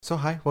So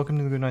hi, welcome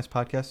to the Good Nights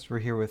Podcast. We're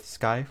here with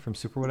Sky from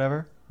Super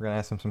Whatever. We're gonna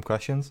ask him some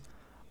questions.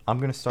 I'm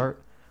gonna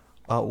start.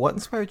 What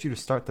inspired you to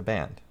start the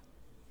band?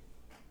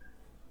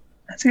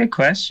 That's a good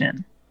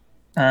question.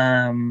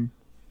 I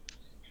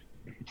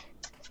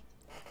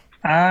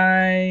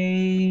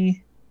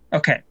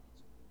okay.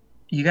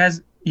 You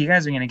guys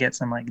are gonna get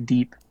some like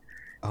deep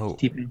Oh,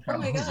 info. Oh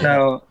my god.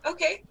 So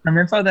Okay. some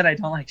info that I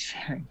don't like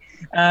sharing.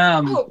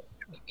 Oh,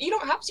 you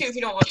don't have to if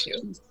you don't want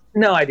to.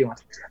 No, I do want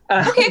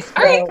to. Okay,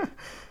 all right.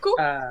 Cool.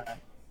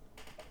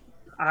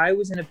 I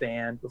was in a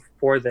band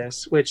before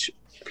this, which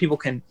people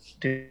can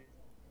do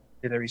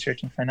their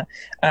research and find out.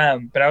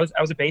 But I was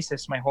a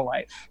bassist my whole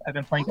life. I've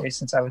been playing bass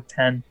since I was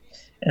 10,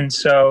 and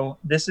so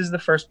this is the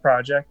first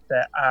project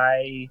that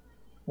I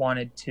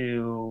wanted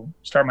to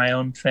start my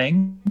own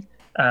thing.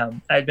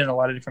 I'd been in a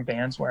lot of different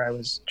bands where I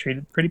was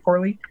treated pretty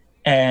poorly,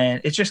 and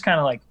it's just kind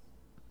of like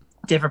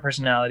different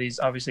personalities,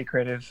 obviously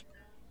creative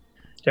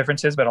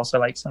differences, but also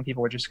like some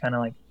people were just kind of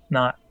like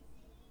not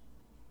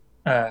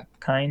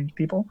kind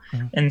people.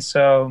 Mm-hmm. And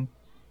so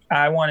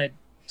I wanted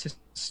to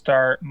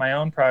start my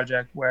own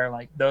project where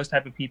like those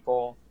type of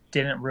people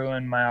didn't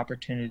ruin my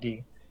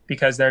opportunity,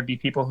 because there'd be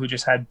people who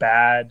just had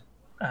bad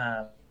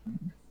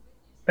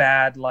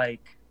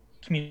like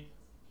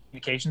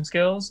communication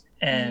skills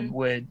and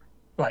would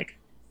like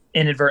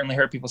inadvertently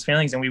hurt people's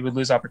feelings, and we would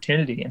lose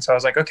opportunity. And so I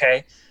was like,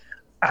 okay,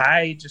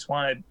 I just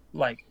wanted,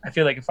 like, I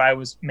feel like if I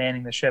was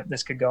manning the ship,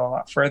 this could go a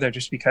lot further,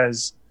 just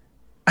because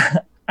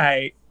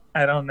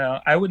I don't know.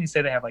 I wouldn't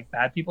say they have like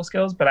bad people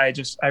skills, but I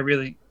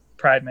really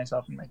pride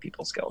myself in my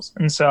people skills.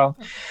 And so,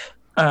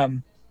 I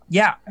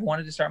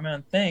wanted to start my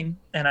own thing,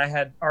 and I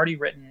had already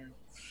written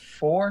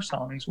 4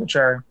 songs, which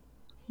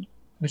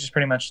is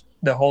pretty much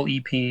the whole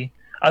EP,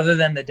 other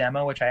than the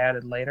demo, which I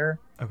added later,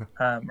 Okay.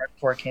 Right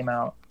before it came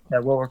out,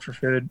 that Will Work for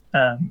Food.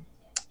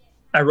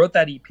 I wrote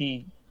that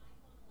EP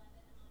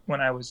when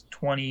I was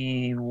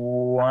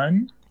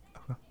 21.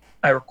 Okay.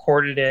 I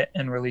recorded it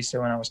and released it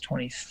when I was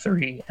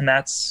 23, and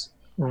that's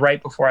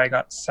right before I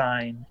got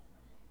signed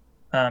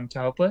to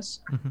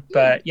Hopeless. Mm-hmm.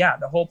 But yeah,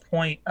 the whole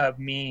point of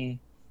me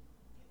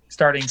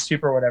starting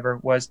Super Whatever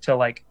was to,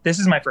 like, this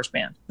is my first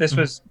band. This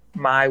was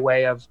my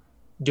way of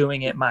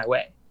doing it my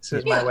way. This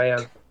is my way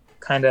of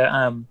kind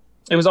of,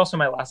 it was also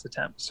my last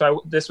attempt.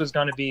 So this was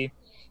going to be,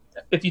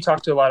 if you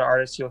talk to a lot of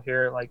artists, you'll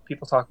hear like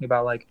people talking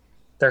about like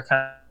their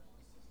kind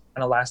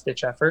of last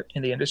ditch effort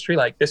in the industry.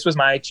 Like, this was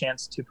my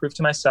chance to prove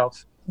to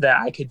myself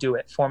that I could do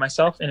it for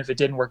myself. And if it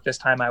didn't work this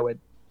time, I would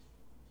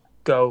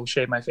go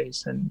shave my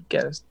face and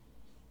get a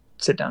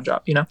sit down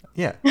job, you know?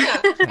 Yeah.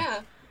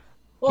 Yeah.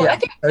 Well, Yeah. I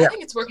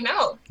think it's working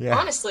out. Yeah.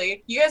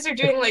 Honestly, you guys are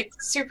doing like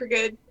super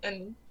good,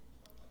 and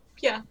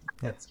yeah.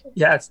 That's good.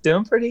 Yeah, it's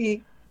doing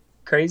pretty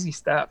crazy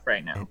stuff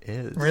right now. It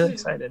is. I'm really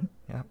excited.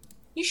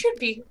 You should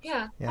be.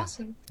 Yeah. Yeah.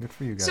 Awesome. Good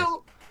for you guys.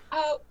 So,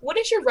 what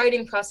is your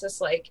writing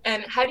process like,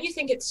 and how do you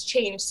think it's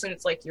changed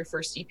since like your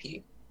first E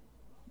EP?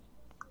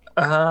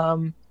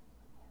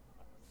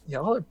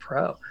 Y'all are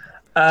pro.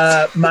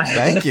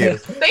 Thank you.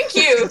 Thank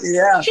you.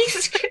 Yeah.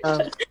 Jesus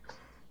Christ.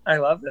 I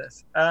love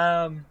this.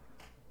 Can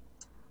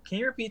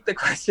you repeat the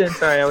question?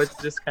 Sorry, I was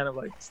just kind of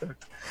like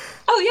stoked.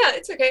 Oh yeah,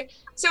 it's okay.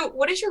 So,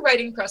 what is your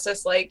writing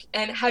process like,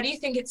 and how do you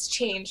think it's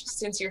changed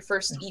since your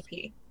first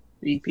EP?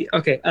 EP.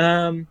 Okay.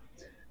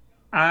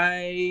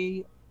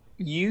 I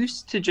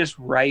used to just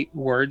write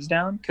words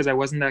down because I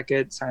wasn't that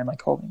good. Sorry, I'm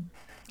like holding.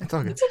 It's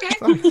all good. It's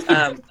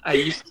okay. I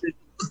used to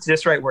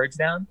just write words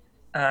down.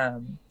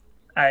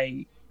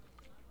 I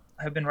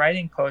have been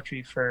writing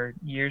poetry for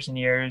years and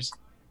years,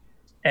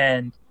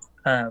 and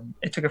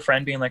it took a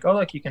friend being like, "Oh,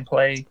 look, you can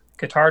play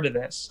guitar to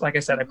this." Like I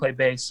said, I play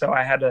bass, so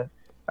I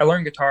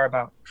learned guitar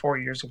about 4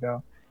 years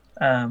ago,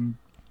 and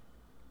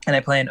I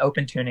play in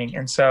open tuning.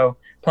 And so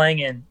playing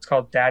in, it's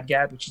called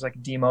DADGAD, which is like a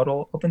D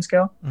modal open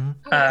scale.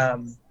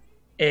 Mm-hmm.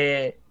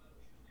 It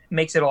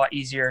makes it a lot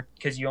easier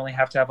because you only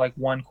have to have like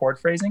one chord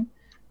phrasing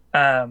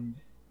on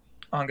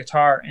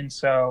guitar. And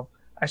so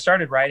I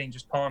started writing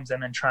just poems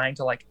and then trying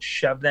to like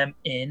shove them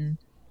in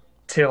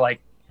to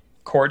like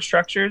chord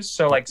structures.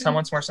 So like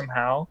Someone Somewhere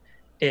Somehow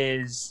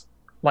is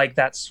like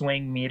that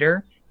swing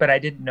meter, but I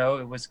didn't know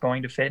it was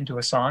going to fit into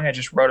a song. I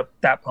just wrote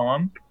that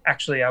poem.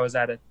 Actually, I was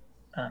at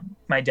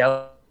my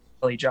deli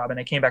job, and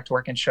I came back to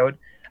work and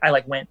I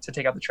like went to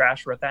take out the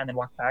trash, wrote that, and then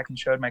walked back and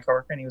showed my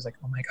coworker, and he was like,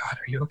 "Oh my God,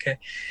 are you okay?"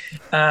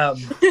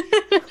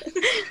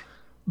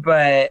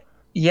 But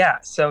yeah,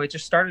 so it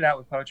just started out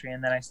with poetry,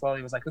 and then I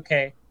slowly was like,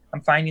 okay,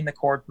 I'm finding the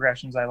chord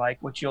progressions I like,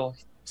 which you'll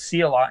see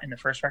a lot in the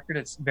first record.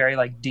 It's very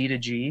like D to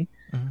G.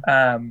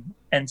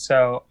 And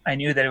so I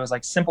knew that it was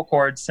like simple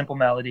chords, simple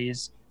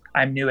melodies.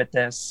 I'm new at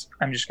this.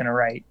 I'm just going to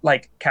write.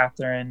 Like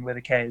Catherine with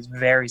a K is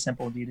very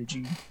simple D to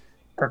G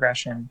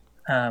progression.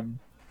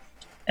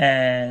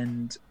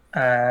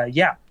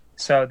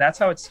 So that's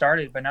how it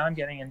started. But now I'm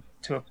getting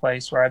into a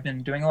place where I've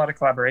been doing a lot of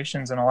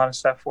collaborations and a lot of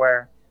stuff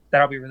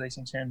that I'll be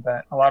releasing soon.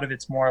 But a lot of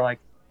it's more like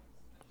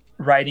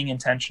writing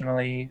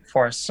intentionally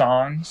for a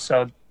song.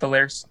 So the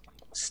lyrics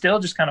still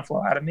just kind of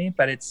flow out of me,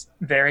 but it's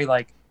very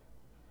like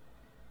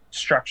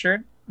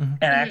structured. Mhm.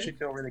 And I actually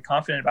feel really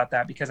confident about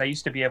that because I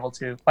used to be able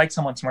to, like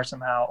Someone Somewhere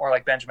Somehow or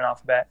like Benjamin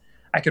Alphabet,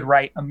 I could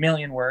write a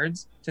million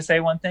words to say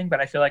one thing, but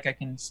I feel like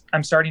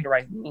I'm starting to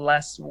write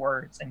less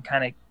words and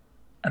kind of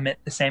emit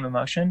the same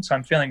emotion. So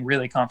I'm feeling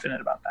really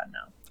confident about that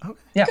now.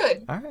 Okay. Yeah.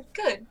 Good. All right.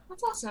 Good.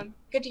 That's awesome.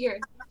 Good to hear.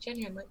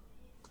 Genuinely.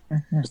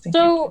 Thank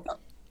So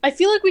I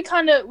feel like we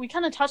kind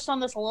of touched on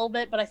this a little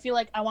bit, but I feel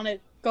like I want to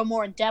go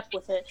more in depth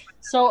with it.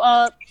 So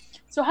how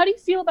do you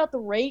feel about the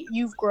rate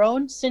you've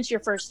grown since your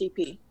first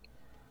EP?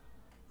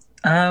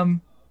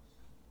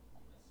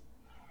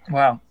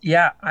 Wow.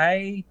 Yeah,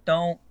 I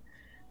don't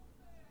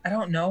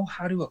know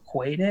how to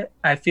equate it.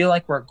 I feel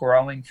like we're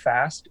growing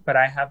fast, but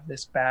I have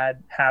this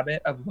bad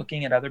habit of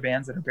looking at other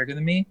bands that are bigger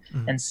than me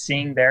and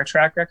seeing their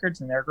track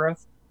records and their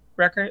growth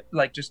record,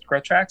 like just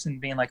growth tracks, and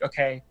being like,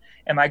 okay,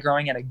 am I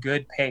growing at a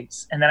good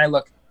pace? And then I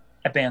look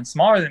at bands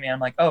smaller than me. I'm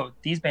like, oh,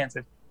 these bands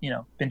have,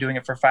 been doing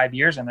it for 5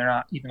 years and they're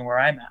not even where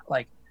I'm at.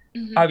 Like,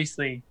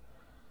 obviously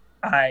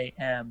I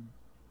am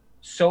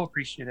so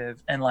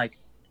appreciative, and like,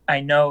 I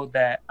know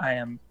that I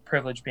am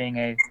privileged being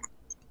a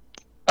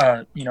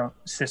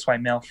cis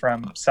white male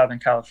from Southern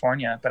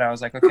California, but I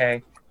was like,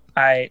 okay,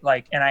 I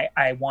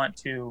want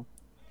to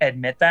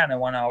admit that, and I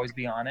want to always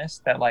be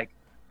honest that like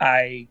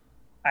I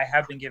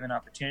have been given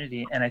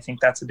opportunity, and I think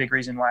that's a big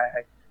reason why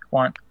I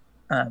want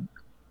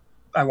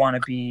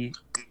to be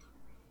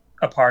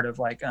a part of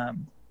like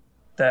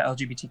the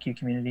LGBTQ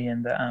community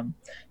and the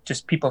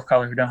just people of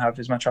color who don't have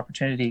as much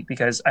opportunity,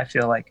 because I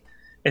feel like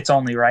it's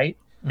only right,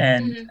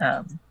 and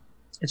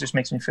it just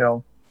makes me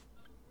feel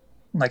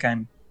like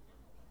I'm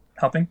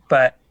helping.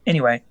 But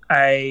anyway,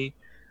 I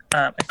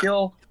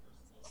feel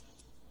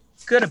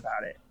good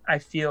about it. I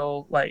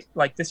feel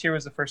like this year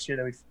was the first year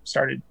that we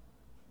started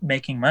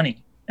making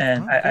money,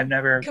 and I've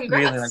never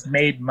really like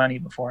made money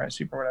before at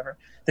Super Whatever.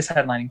 This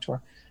headlining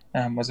tour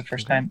was the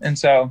first time, and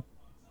so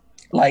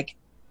like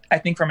I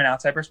think from an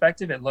outside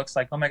perspective, it looks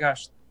like, oh my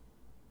gosh,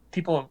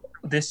 people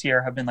this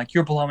year have been like,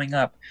 you're blowing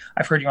up.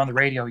 I've heard you on the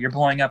radio. You're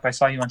blowing up. I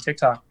saw you on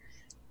TikTok.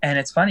 And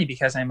it's funny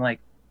because I'm like,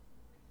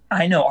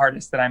 I know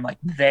artists that I'm like,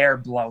 they're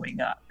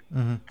blowing up.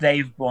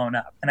 They've blown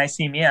up. And I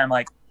see me, and I'm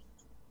like,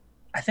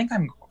 I think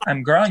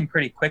I'm growing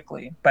pretty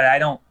quickly, but I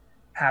don't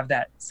have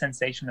that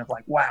sensation of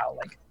like, wow,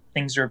 like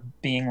things are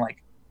being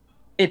like,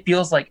 it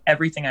feels like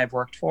everything I've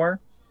worked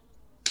for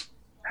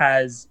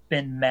has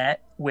been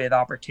met with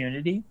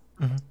opportunity.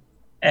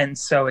 And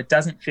so it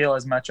doesn't feel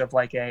as much of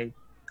like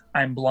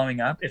I'm blowing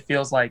up. It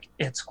feels like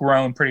it's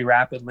grown pretty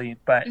rapidly,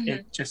 but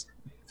it just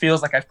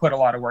feels like I've put a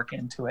lot of work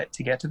into it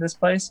to get to this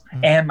place,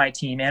 and my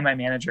team and my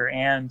manager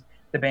and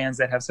the bands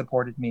that have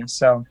supported me.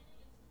 So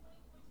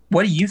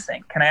what do you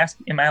think?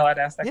 Am I allowed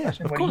to ask that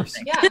question? Of what course.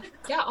 do you think?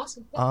 Yeah,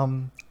 awesome. Yeah.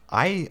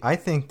 I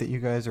think that you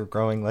guys are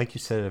growing, like you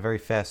said, at a very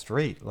fast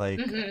rate. Like,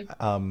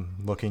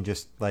 looking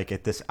just like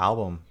at this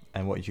album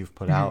and what you've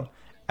put out,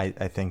 I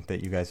think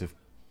that you guys have,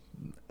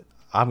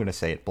 I'm going to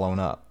say it, blown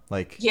up.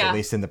 Like, at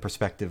least in the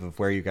perspective of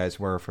where you guys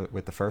were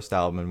with the first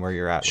album and where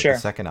you're at with the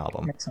second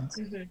album. Makes sense.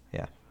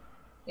 Yeah.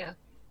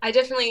 I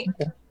definitely,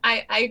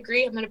 I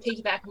agree. I'm going to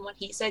piggyback on what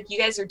he said. You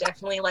guys are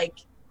definitely like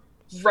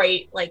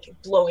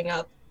blowing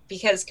up,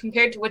 because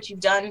compared to what you've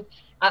done,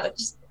 I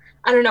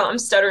don't know, I'm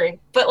stuttering,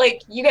 but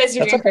like you guys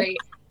are doing great.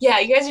 Yeah,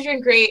 you guys are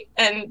doing great,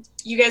 and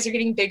you guys are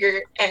getting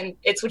bigger, and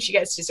it's what you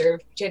guys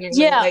deserve,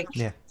 genuinely.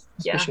 Yeah.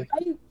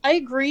 I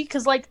agree,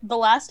 because like the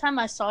last time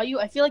I saw you,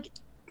 I feel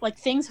like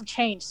things have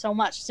changed so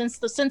much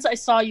since I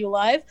saw you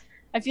live.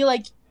 I feel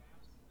like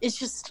it's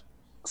just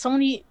so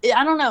many.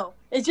 I don't know.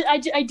 It's just,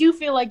 I do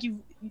feel like you,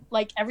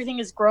 like everything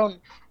has grown,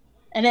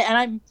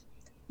 and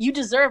you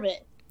deserve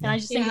it. And I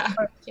just think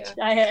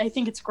I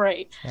think it's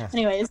great. Yeah.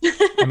 Anyways,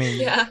 I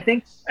mean,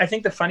 I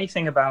think the funny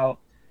thing about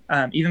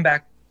even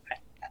back,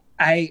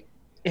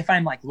 if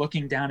I'm like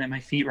looking down at my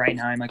feet right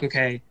now, I'm like,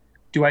 okay,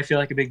 do I feel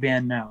like a big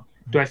band? No.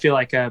 Do I feel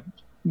like a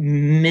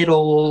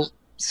middle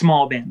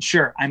small band?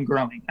 Sure, I'm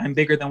growing. I'm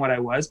bigger than what I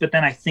was. But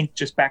then I think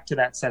just back to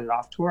that Set It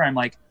Off tour, I'm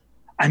like,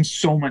 I'm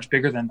so much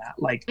bigger than that.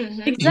 Like,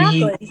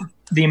 exactly.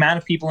 The amount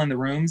of people in the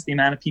rooms, the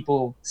amount of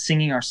people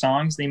singing our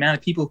songs, the amount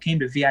of people who came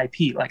to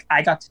VIP. Like,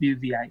 I got to do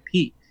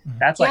VIP.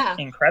 That's like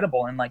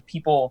incredible. And like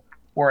people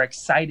were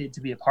excited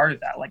to be a part of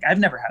that. Like, I've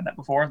never had that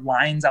before.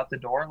 Lines out the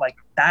door. Like,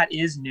 that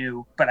is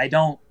new, but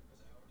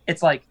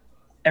it's like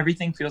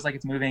everything feels like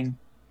it's moving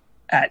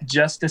at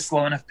just a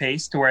slow enough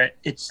pace to where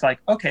it's like,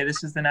 okay,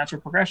 this is the natural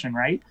progression,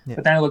 right? Yeah.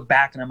 But then I look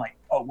back and I'm like,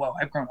 oh, whoa,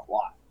 I've grown a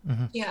lot.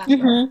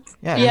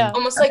 Yeah.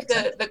 Almost like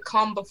the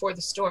calm before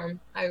the storm,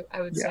 I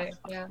would say.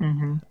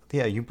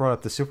 Yeah, you brought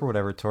up the Super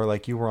Whatever tour.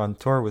 Like, you were on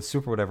tour with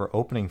Super Whatever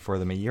opening for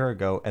them a year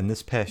ago, and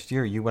this past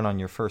year you went on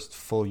your first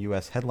full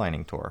U.S.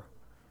 headlining tour.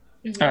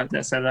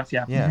 That's Set It Off,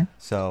 yeah.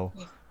 So,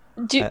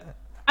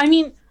 I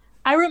mean,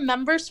 I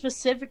remember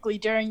specifically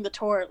during the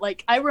tour,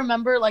 like, I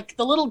remember, like,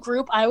 the little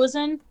group I was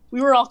in,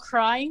 we were all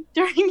crying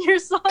during your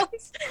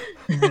songs.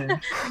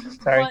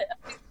 Sorry.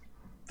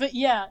 But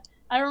yeah,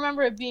 I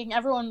remember it being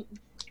everyone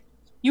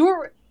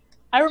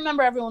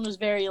was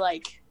very,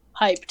 like,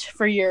 hyped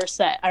for your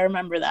set. I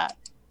remember that.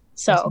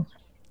 So.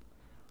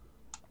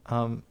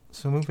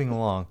 So moving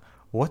along,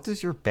 What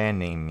does your band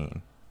name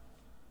mean?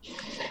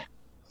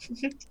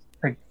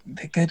 The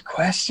good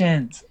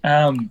questions.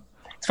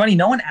 It's funny,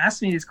 no one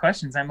asked me these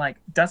questions. I'm like,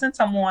 doesn't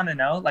someone want to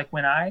know? Like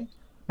my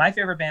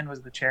favorite band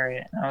was The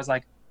Chariot, and I was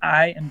like,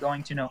 I am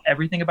going to know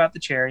everything about The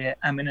Chariot.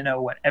 I'm going to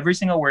know what every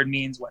single word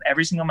means, what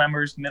every single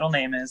member's middle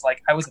name is.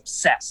 Like, I was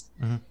obsessed.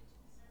 Mm-hmm.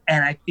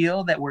 And I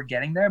feel that we're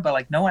getting there, but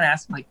like no one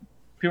asked. Like,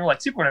 people were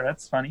like, super whatever,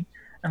 that's funny.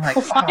 I'm like,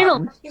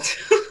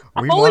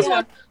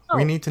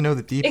 we need to know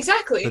the deep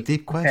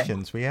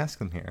questions. Okay. We ask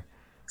them here.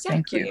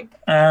 Exactly. Thank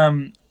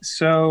you.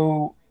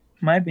 So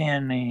my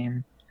band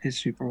name is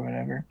Super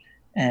Whatever,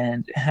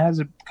 and it has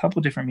a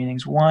couple different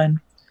meanings. One,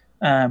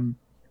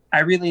 I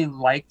really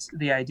liked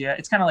the idea.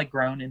 It's kind of like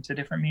grown into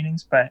different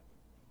meanings, but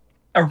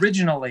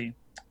originally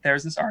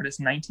there's this artist,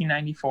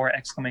 1994 !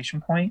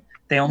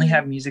 They only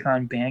have music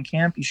on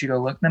Bandcamp. You should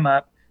go look them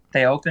up.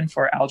 They opened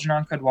for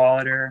Algernon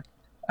Cadwallader,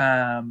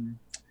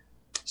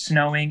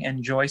 Snowing,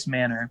 and Joyce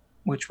Manor,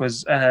 which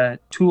was a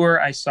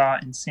tour I saw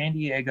in San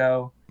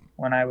Diego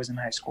when I was in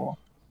high school.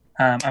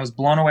 I was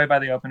blown away by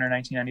the opener in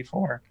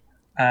 1994.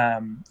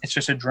 It's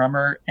just a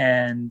drummer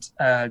and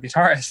a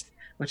guitarist,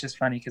 which is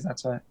funny because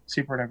that's what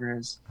Super Whatever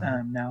is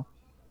now.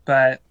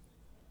 But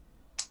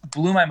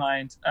blew my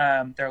mind.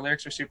 Their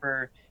lyrics are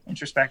super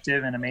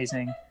introspective and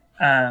amazing.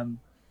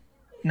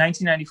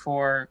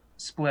 1994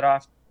 split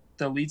off.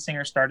 The lead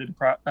singer started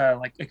a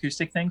like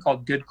acoustic thing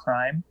called Good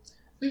Crime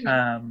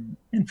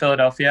in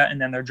Philadelphia,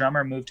 and then their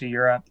drummer moved to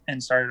Europe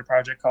and started a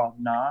project called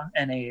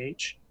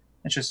N-A-H.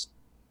 It's just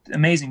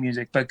amazing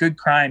music. But Good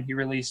Crime, he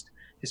released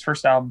his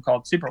first album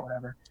called Super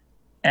Whatever,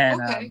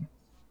 and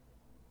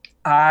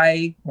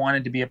I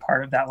wanted to be a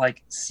part of that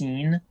like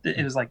scene.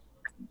 It was like,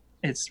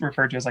 it's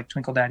referred to as like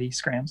Twinkle Daddy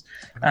Scrams,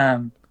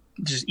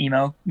 just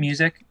emo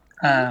music.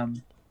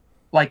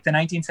 Like the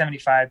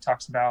 1975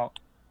 talks about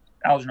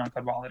Algernon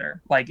Cadwallader.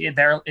 Like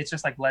it's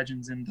just like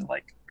legends in the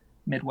like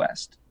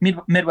Midwest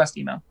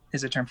emo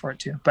is a term for it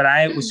too. But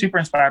I was super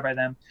inspired by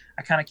them.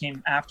 I kind of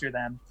came after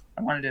them.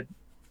 I wanted to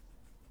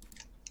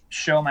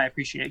show my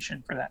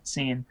appreciation for that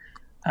scene.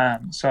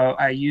 So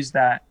I used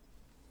that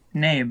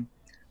name,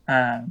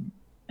 and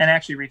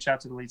actually reached out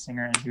to the lead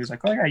singer, and he was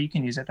like, "Oh yeah, you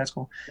can use it. That's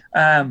cool."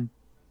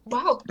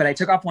 Wow. But I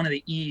took off one of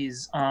the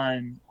E's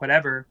on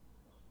Whatever,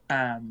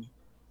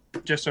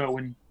 just so it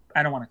wouldn't.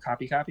 I don't want to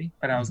copy,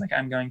 but I was like,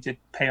 I'm going to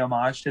pay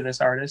homage to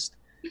this artist.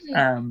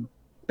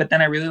 But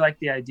then I really liked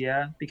the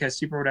idea because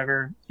Super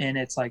Whatever in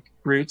its like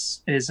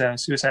roots is a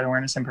suicide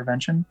awareness and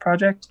prevention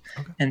project.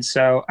 Okay. And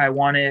so I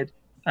wanted,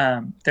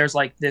 there's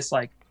like this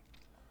like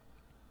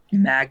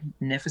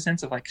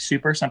magnificence of like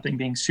something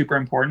being super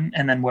important,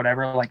 and then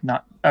whatever like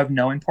not of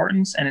no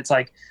importance. And it's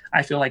like,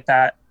 I feel like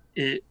that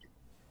it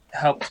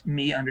helped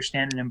me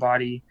understand and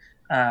embody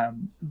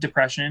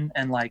depression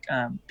and like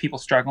people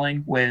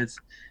struggling with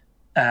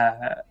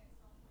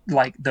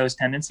like those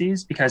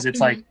tendencies, because it's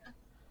like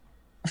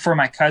for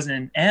my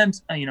cousin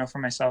and for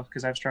myself,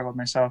 because I've struggled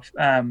myself,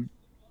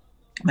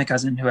 my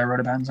cousin who I wrote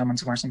about in Someone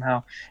Somewhere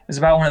Somehow, is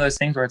about one of those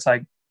things where it's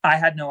like I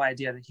had no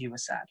idea that he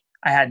was sad.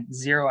 I had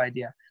zero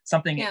idea.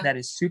 Something that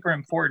is super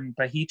important,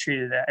 but he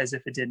treated it as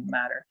if it didn't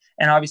matter.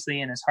 And obviously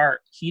in his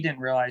heart he didn't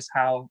realize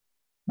how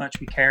much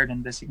we cared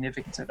and the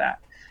significance of that.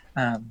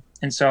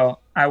 And so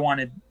I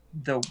wanted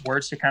the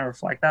words to kind of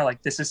reflect that,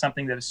 like, this is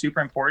something that is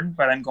super important,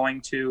 but I'm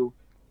going to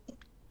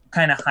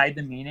kind of hide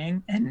the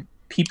meaning, and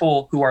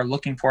people who are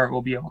looking for it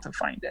will be able to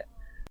find it.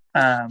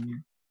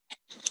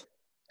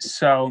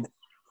 So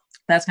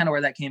that's kind of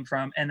where that came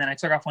from. And then I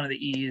took off one of the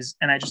E's,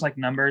 and I just like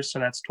numbers. So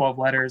that's 12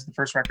 letters. The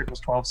first record was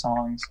 12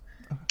 songs.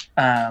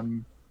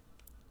 And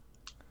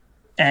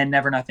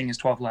Never Nothing is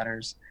 12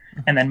 letters.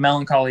 And then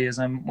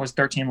Melancholyism was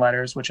 13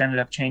 letters, which ended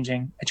up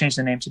changing. I changed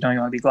the name to Don't You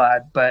Want to Be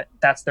Glad, but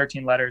that's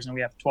 13 letters, and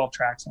we have 12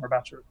 tracks, and we're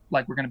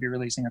going to be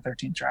releasing a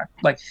 13th track,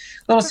 like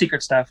little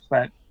secret stuff.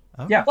 But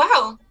yeah.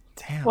 Wow.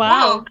 Damn.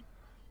 Wow.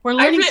 We're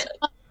learning so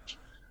much.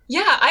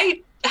 Yeah,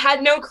 I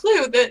had no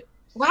clue that.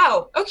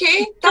 Wow.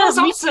 Okay, that was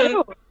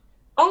awesome.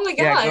 Oh my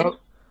god. Yeah,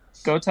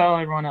 go tell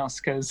everyone else,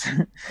 because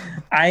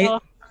I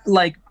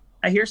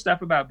hear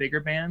stuff about bigger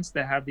bands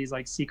that have these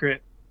like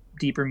secret,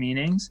 deeper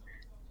meanings,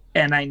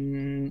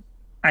 and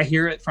I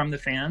hear it from the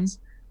fans,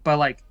 but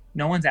like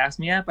no one's asked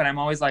me yet. But I'm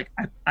always like,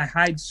 I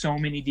hide so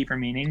many deeper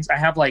meanings. I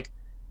have like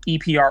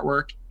EP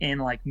artwork in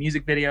like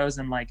music videos,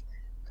 and like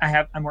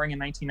I'm wearing a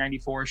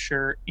 1994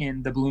 shirt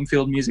in the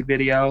Bloomfield music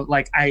video.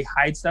 Like I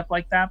hide stuff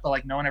like that, but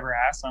like no one ever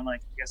asked. So I'm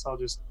like, I guess I'll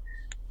just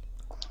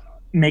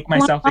make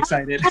myself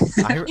excited.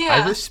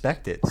 I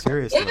respect it,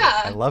 seriously.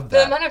 Yeah, I love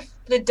that. The amount of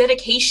the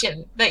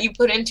dedication that you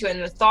put into it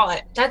and the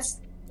thought, that's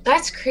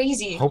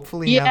crazy.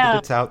 Hopefully now that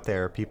it's out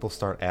there, people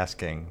start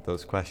asking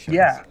those questions.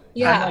 Yeah.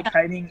 I'm like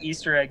hiding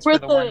Easter eggs for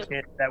the one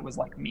kid that was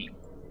like me.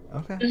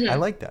 Okay. I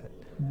like that.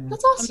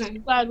 That's awesome.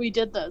 I'm glad we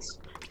did this.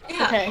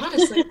 Yeah, okay.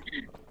 Honestly.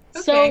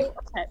 So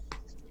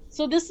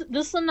this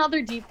is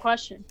another deep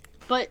question,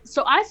 but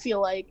so I feel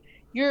like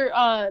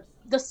the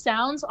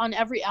sounds on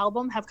every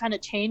album have kind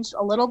of changed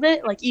a little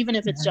bit, like even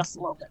if it's just a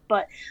little bit.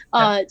 But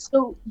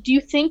so do you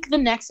think the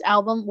next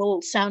album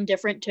will sound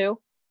different too?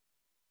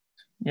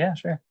 Yeah,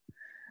 sure.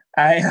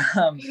 I've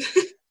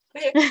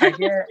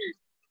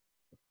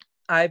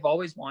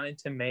always wanted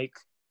to make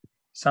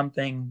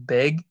something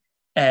big,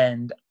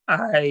 and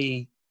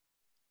I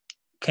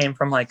came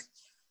from like,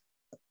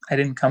 I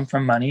didn't come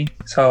from money,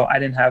 so I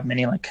didn't have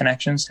many like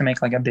connections to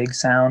make like a big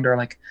sound or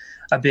like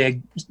a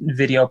big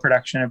video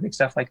production or big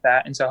stuff like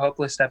that. And so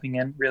Hopeless stepping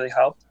in really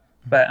helped.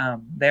 But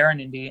they're an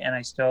indie, and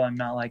I still am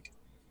not like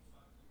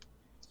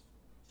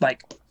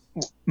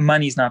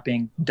money's not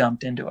being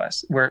dumped into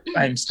us.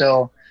 I'm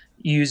still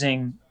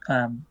using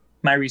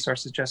my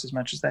resources just as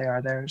much as they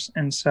are theirs.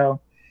 And so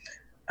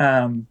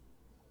a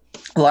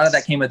lot of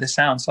that came with the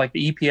sound. So like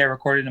the EP I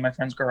recorded in my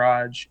friend's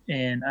garage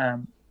in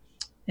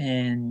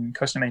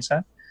Costa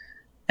Mesa.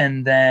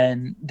 And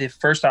then the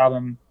first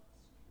album,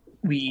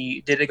 we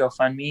did a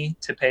GoFundMe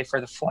to pay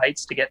for the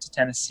flights to get to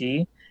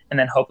Tennessee. And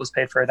then Hopeless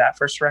paid for that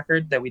first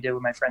record that we did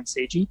with my friend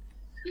Seiji.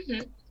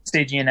 Mm-hmm.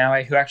 Seiji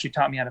Inoue, who actually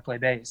taught me how to play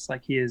bass.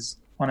 Like, he is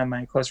one of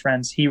my close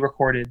friends. He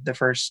recorded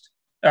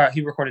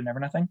he recorded Never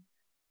Nothing.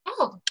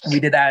 Oh. We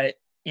did that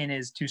in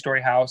his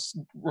 2-story house,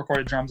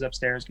 recorded drums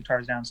upstairs,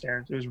 guitars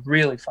downstairs. It was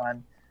really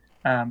fun.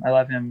 I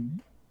love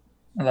him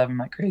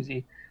like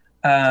crazy.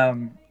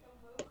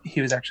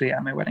 He was actually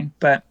at my wedding,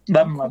 but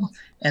love him.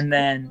 And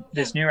then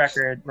this new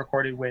record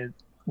recorded with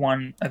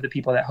one of the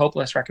people that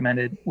Hopeless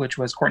recommended, which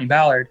was Courtney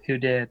Ballard, who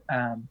did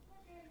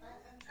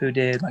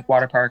like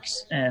Water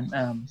Parks and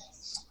a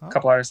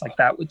couple artists like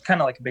that with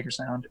kind of like a bigger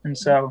sound. And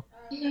so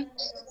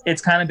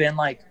it's kind of been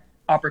like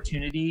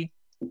opportunity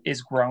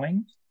is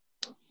growing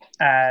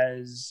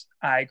as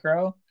I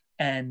grow,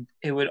 and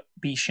it would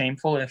be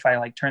shameful if I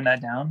like turn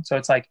that down. So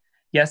it's like,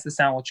 yes, the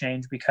sound will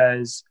change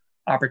because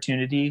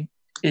opportunity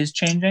is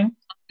changing,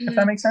 if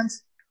that makes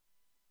sense.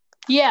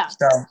 Yeah.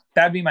 So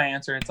that'd be my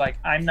answer. It's like,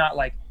 I'm not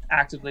like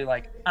actively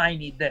like, I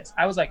need this.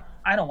 I was like,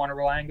 I don't want to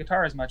rely on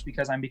guitar as much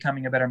because I'm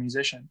becoming a better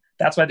musician.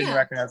 That's why the new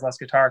record has less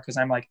guitar, because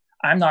I'm like,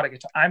 I'm not a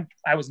guitar.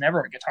 I was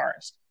never a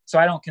guitarist. So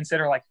I don't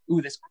consider like, ooh,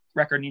 this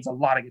record needs a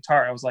lot of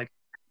guitar. I was like,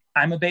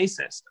 I'm a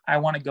bassist. I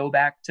want to go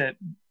back to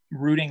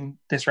rooting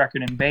this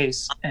record in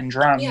bass and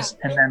drums,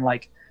 and then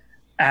like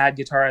add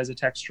guitar as a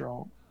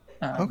textural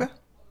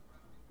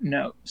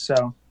note.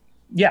 So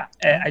yeah,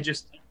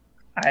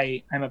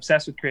 I'm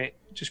obsessed with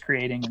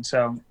creating, and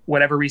so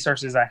whatever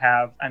resources I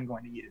have, I'm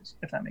going to use,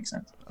 if that makes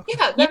sense.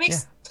 Yeah, that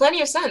makes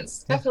plenty of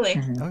sense.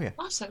 Definitely. Mm-hmm. Okay.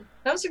 Awesome.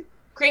 That was a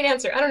great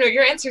answer. I don't know,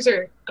 your answers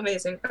are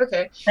amazing.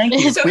 Okay. Thank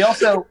you. So,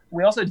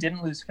 we also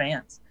didn't lose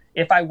fans.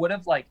 If I would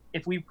have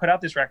if we put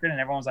out this record and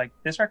everyone was like,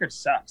 this record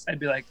sucks, I'd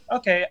be like,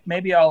 okay,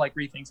 maybe I'll like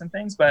rethink some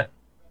things. But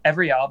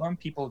every album,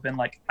 people have been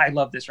like, I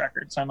love this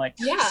record. So I'm like,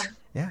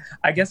 yeah.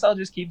 I guess I'll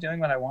just keep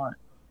doing what I want.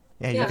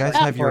 Yeah, you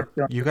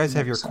guys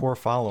have your core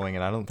following,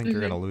 and I don't think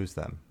you're going to lose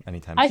them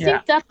anytime soon. I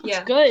think that's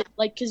good,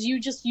 like, because you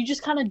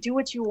just kind of do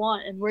what you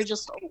want, and we're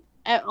just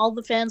all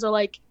the fans are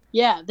like,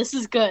 yeah, this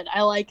is good.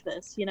 I like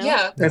this, you know.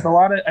 Yeah. I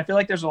feel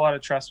like there's a lot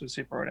of trust with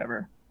Super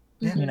Whatever.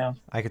 Yeah. You know.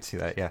 I could see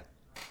that. Yeah.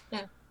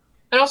 Yeah.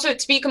 And also,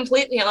 to be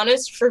completely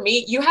honest, for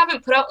me, you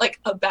haven't put out like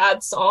a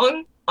bad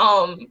song.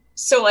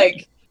 So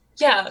like,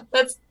 yeah,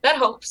 that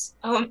helps.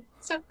 So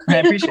I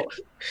appreciate it.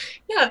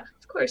 Yeah,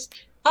 of course.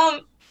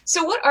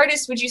 So what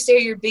artists would you say are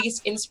your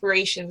biggest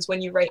inspirations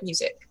when you write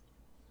music?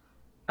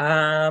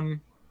 I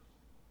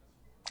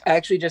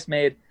actually just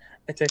made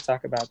a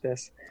TikTok about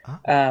this,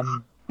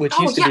 which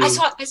used to be I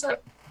saw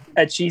it.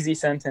 A cheesy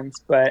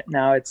sentence, but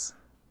now it's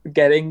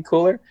getting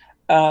cooler.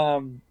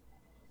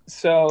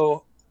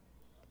 So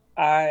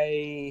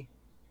in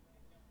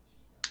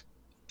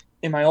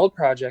my old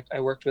project, I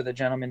worked with a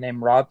gentleman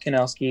named Rob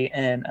Kinelski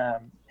and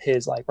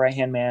his like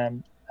right-hand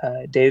man,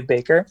 Dave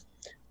Baker.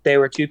 They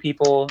were two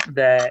people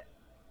that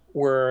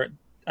were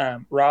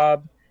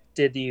Rob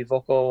did the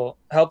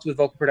helped with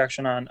vocal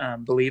production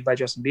on Believe by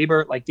Justin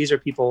Bieber. Like, these are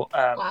people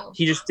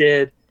he just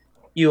did.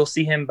 You'll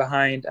see him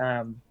behind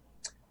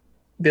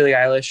Billie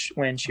Eilish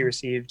when she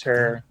received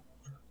her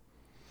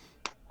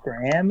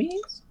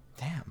Grammys.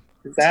 Damn.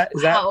 Is that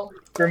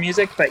for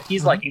music? But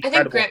he's like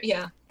incredible. I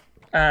think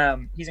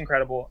he's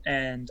incredible,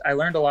 and I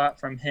learned a lot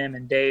from him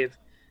and Dave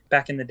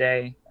back in the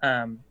day.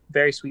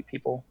 Very sweet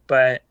people,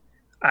 but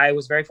I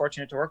was very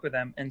fortunate to work with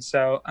them, and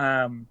so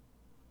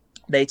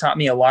they taught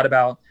me a lot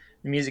about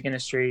the music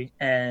industry,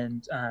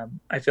 and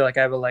I feel like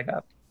I have a leg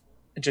up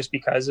just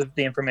because of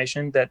the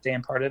information that they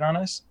imparted on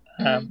us.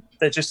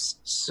 That's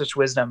just such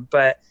wisdom.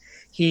 But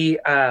he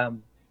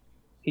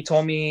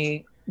told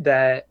me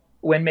that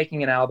when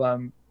making an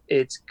album,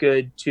 it's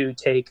good to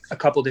take a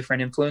couple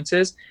different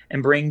influences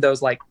and bring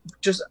those like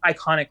just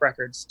iconic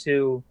records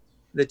to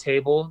the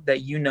table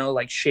that, you know,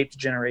 like shaped a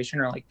generation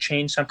or like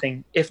change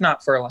something, if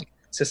not for like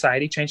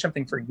society, change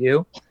something for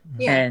you,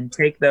 and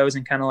take those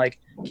and kind of like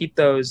keep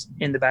those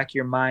in the back of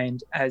your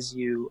mind as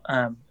you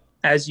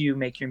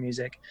make your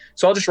music.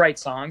 So I'll just write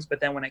songs, but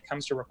then when it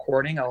comes to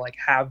recording, I'll like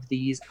have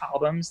these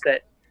albums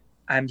that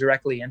I'm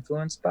directly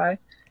influenced by,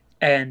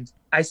 and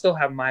I still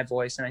have my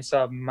voice and I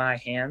still have my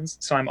hands.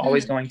 So I'm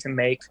always going to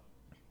make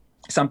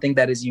something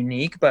that is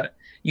unique, but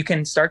you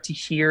can start to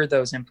hear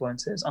those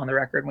influences on the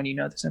record when you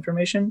know this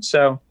information.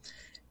 So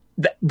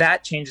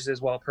that changes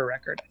as well per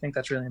record. I think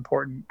that's really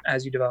important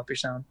as you develop your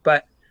sound.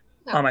 But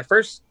on my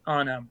first,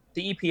 on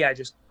the EP, I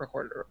just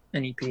recorded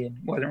an EP and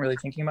wasn't really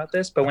thinking about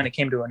this. But when it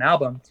came to an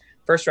album,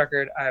 first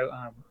record,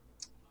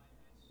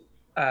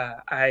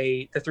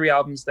 the 3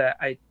 albums that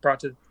I brought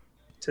to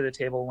the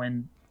table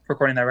when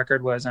recording that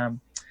record was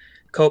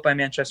Cope by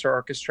Manchester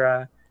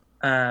Orchestra,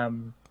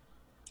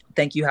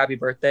 Thank You Happy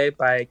Birthday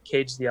by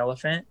Cage the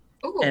Elephant,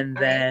 and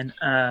then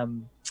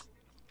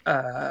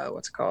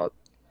what's it called?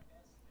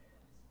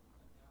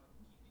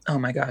 Oh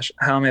my gosh,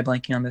 how am I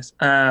blanking on this?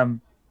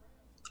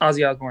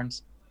 Ozzy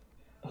Osbourne's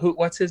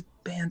what's his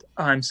band?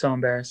 Oh, I'm so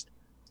embarrassed.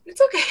 It's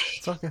okay.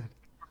 It's all good.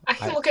 I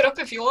can look it up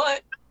if you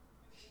want.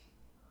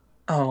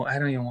 Oh, I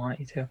don't even want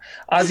you to.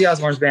 Ozzy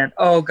Osbourne's band.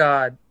 Oh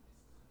God.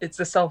 It's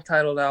a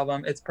self-titled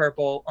album. It's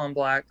purple on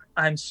black.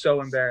 I'm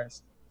so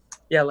embarrassed.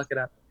 Yeah, look it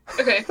up.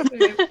 Okay.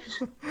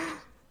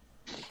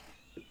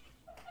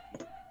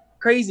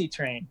 Crazy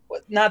Train.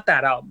 Not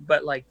that album,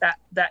 but like that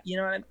you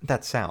know what I mean?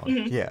 That sound.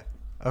 Mm-hmm. Yeah.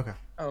 Okay.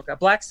 Oh God.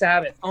 Black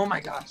Sabbath. Oh my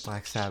gosh.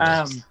 Black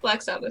Sabbath.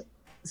 Black Sabbath.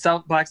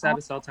 Black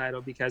Sabbath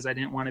self-titled because I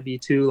didn't want to be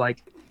too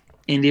like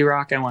indie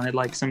rock. I wanted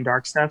like some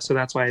dark stuff, so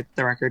that's why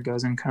the record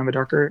goes in kind of a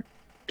darker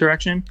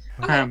direction.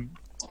 Okay.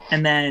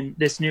 And then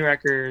this new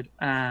record,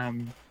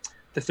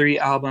 the 3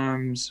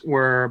 albums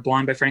were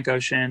Blonde by Frank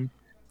Ocean.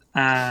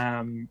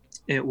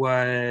 It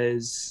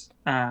was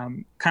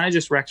kind of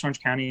just Rex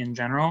Orange County in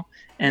general,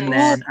 and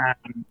then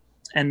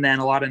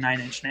a lot of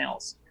Nine Inch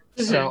Nails.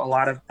 Mm-hmm. So a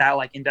lot of that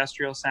like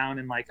industrial sound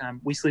and like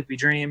We Sleep We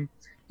Dream.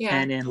 Yeah.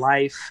 And in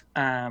Life,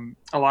 a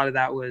lot of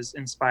that was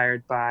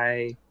inspired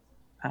by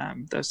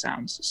those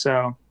sounds.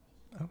 So,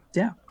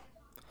 yeah.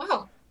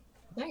 Wow,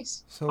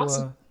 nice. So,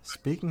 awesome.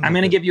 Speaking, I'm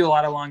going to give you a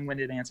lot of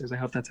long-winded answers. I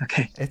hope that's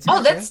okay.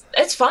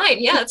 That's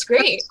fine. Yeah, that's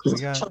great.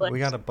 we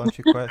got a bunch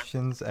of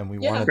questions, and we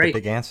wanted the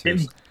big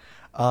answers.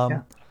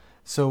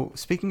 So,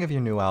 speaking of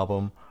your new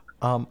album,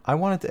 I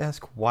wanted to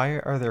ask, why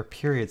are there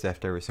periods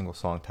after every single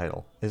song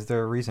title? Is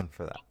there a reason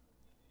for that?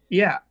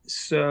 Yeah.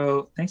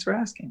 So, thanks for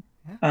asking.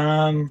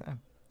 Yeah.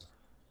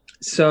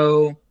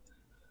 So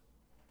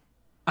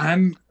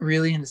I'm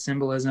really into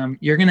symbolism.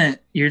 You're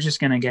just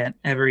gonna get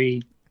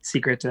every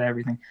secret to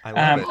everything.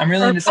 I'm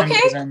really into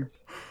symbolism,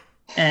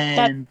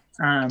 and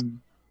I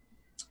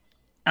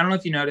don't know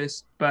if you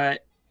noticed,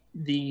 but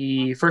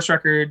the first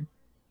record,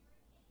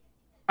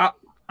 I'm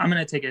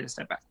gonna take it a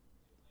step back.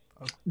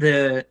 Okay.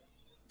 The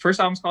first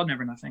album's called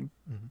Never Nothing.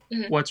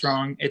 Mm-hmm. What's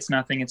wrong? It's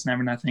nothing. It's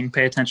never nothing.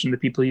 Pay attention to the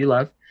people you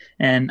love,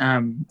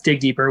 and dig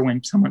deeper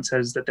when someone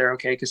says that they're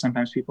okay, because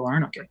sometimes people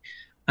aren't okay.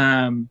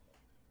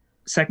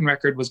 Second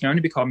record was going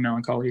to be called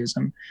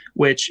Melancholyism,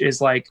 which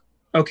is like,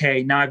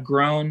 okay, now I've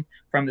grown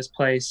from this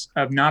place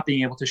of not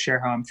being able to share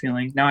how I'm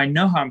feeling. Now I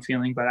know how I'm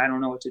feeling, but I don't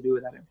know what to do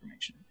with that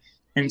information.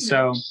 And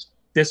so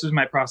this was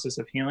my process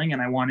of healing.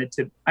 And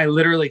I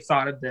literally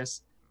thought of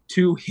this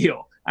to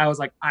heal. I was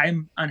like,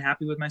 I'm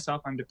unhappy with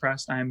myself. I'm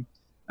depressed. I'm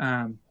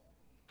a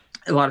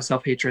lot of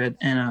self-hatred.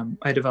 And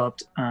I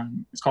developed,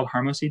 it's called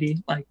Harm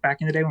OCD, like back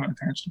in the day when my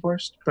parents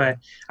divorced. But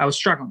I was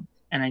struggling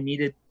and I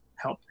needed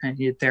help. I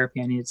needed therapy.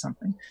 I needed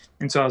something.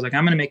 And so I was like,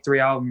 I'm going to make 3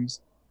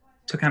 albums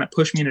to kind of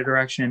push me in a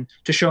direction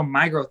to show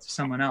my growth to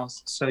someone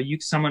else. So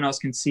someone else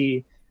can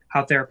see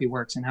how therapy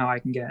works and how I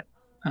can get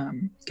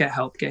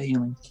help, get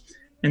healing.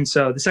 And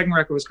so the second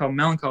record was called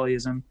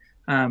Melancholyism,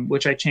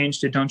 which I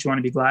changed to Don't You Want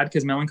to Be Glad,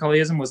 because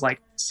Melancholyism was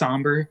like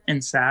somber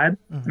and sad.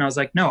 Mm-hmm. And I was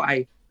like, no,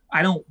 I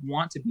don't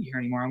want to be here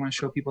anymore. I want to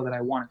show people that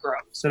I want to grow.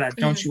 So that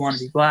Don't You Want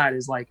to Be Glad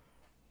is like,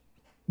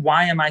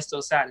 why am I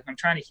still sad? If I'm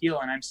trying to heal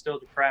and I'm still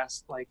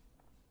depressed, like,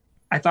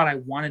 I thought I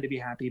wanted to be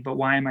happy, but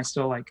why am I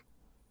still like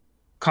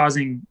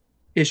causing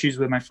issues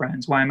with my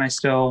friends? Why am I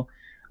still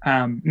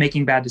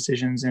making bad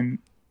decisions and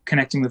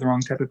connecting with the wrong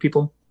type of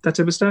people? That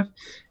type of stuff.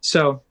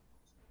 So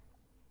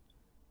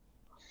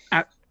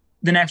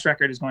the next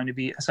record is going to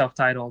be a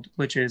self-titled,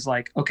 which is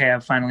like, okay,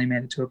 I've finally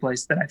made it to a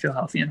place that I feel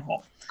healthy and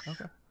whole.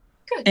 Okay.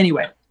 Good.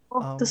 Anyway.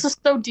 This is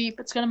so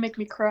deep. It's going to make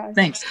me cry.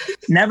 Thanks.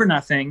 Never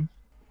Nothing.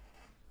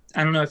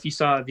 I don't know if you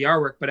saw the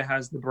artwork, but it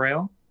has the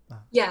Braille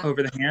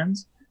over the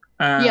hands.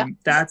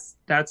 That's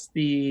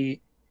the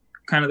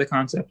kind of the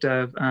concept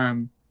of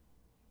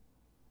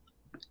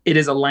it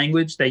is a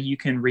language that you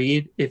can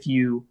read if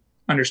you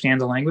understand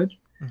the language.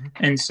 Mm-hmm.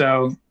 And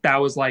so that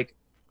was like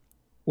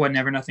what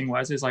Never Nothing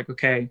was, is like,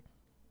 okay,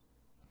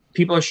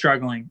 people are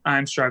struggling.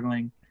 I'm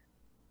struggling.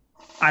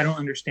 I don't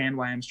understand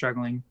why I'm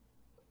struggling.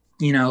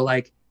 You know,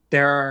 like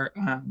there are,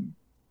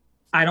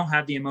 I don't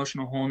have the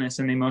emotional wholeness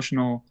and the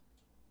emotional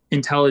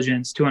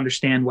intelligence to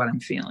understand what I'm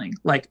feeling.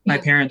 Like my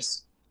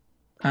parents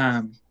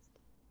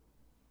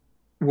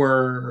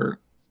were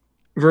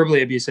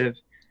verbally abusive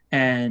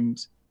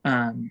and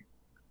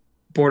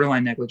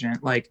borderline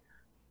negligent. Like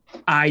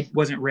I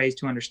wasn't raised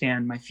to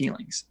understand my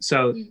feelings.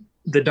 So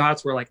the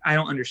dots were like, I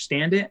don't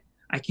understand it.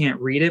 I can't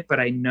read it, but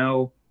I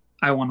know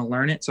I want to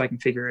learn it so I can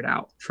figure it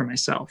out for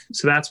myself.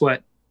 So that's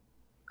what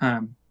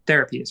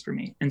therapy is for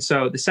me. And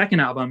so the second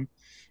album,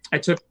 I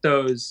took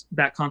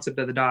that concept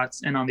of the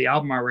dots, and on the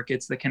album artwork,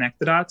 it's the connect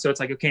the dots. So it's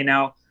like, okay,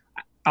 now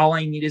all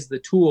I need is the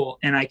tool,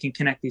 and I can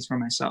connect these for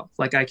myself.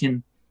 Like I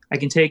can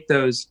take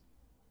those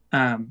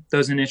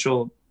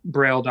initial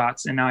Braille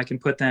dots, and now I can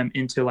put them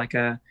into like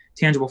a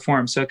tangible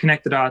form. So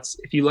connect the dots.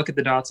 If you look at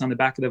the dots on the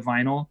back of the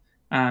vinyl,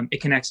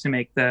 it connects to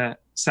make the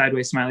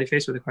sideways smiley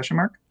face with a question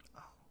mark.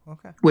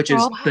 Okay. Which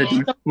is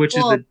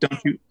the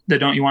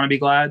don't you want to be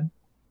glad?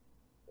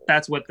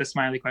 That's what the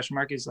smiley question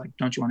mark is, like,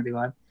 don't you want to be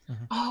glad?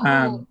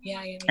 Oh,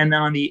 yeah. And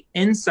then on the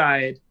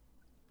inside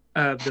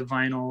of the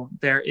vinyl,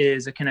 there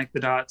is a connect the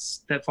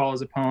dots that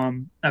follows a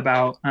poem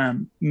about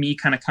me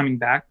kind of coming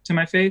back to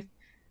my faith.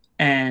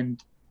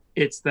 And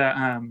it's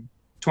the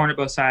torn at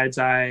both sides,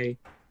 I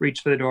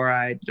reach for the door,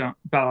 I don't,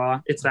 blah, blah,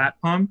 blah. It's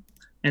that poem.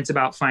 And it's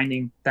about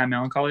finding that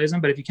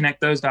melancholism. But if you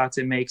connect those dots,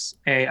 it makes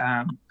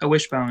a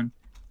wishbone,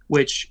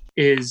 which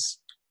is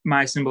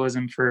my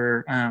symbolism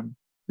for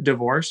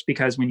divorce,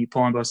 because when you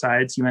pull on both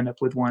sides, you end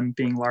up with one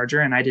being larger,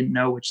 and I didn't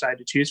know which side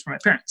to choose for my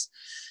parents.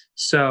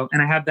 So,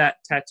 and I have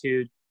that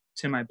tattooed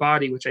to my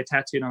body, which I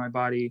tattooed on my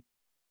body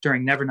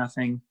during Never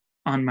Nothing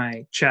on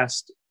my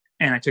chest,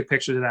 and I took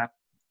pictures of that,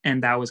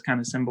 and that was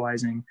kind of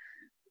symbolizing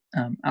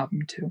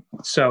album 2.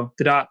 So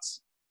the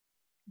dots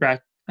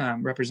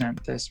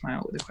represent the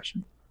smile with a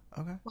question.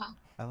 Okay. Wow.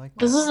 I like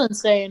that. This is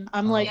insane.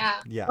 I'm like,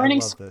 yeah, I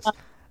love this.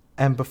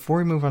 And before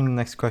we move on to the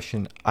next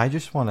question, I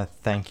just want to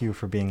thank you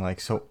for being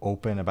like so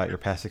open about your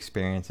past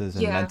experiences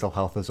and mental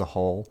health as a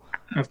whole.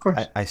 Of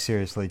course. I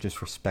seriously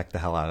just respect the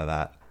hell out of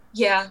that.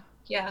 Yeah,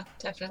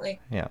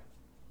 definitely. Yeah.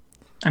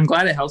 I'm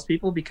glad it helps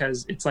people,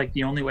 because it's like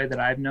the only way that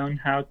I've known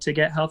how to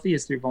get healthy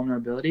is through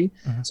vulnerability.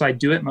 Mm-hmm. So I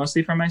do it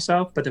mostly for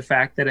myself, but the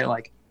fact that it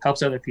like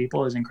helps other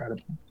people is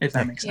incredible, if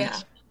that makes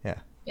sense.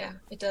 Yeah,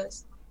 it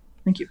does.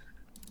 Thank you.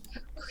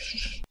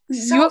 Okay.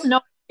 So, you have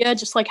no idea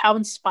just like how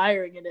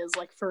inspiring it is,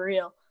 like for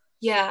real.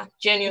 Yeah,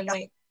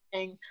 genuinely.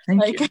 Thank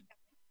like, you.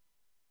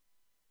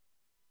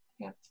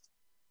 Yeah.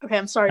 Okay,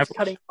 I'm sorry for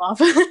cutting you off.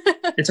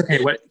 It's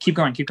okay. Keep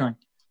going.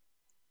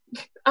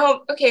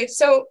 Okay,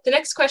 so the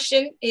next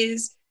question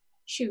is,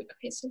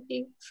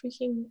 somebody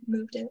freaking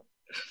moved it.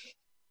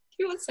 Give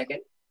me 1 second.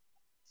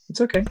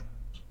 It's okay.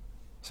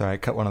 Sorry, I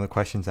cut one of the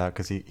questions out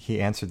because he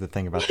answered the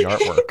thing about the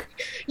artwork.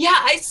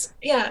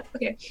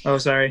 Okay. Oh,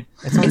 sorry.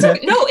 It's okay.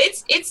 No,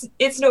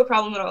 it's no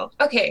problem at all.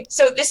 Okay,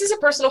 so this is a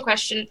personal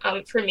question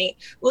for me.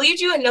 Will you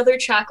do another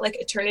track like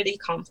Eternity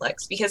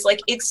Complex? Because like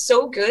it's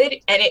so good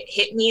and it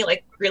hit me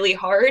like really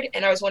hard,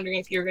 and I was wondering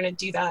if you were gonna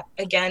do that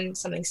again,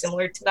 something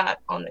similar to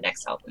that on the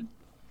next album.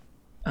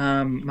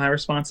 My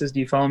response is, do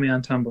you follow me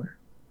on Tumblr?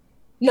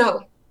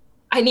 No,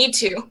 I need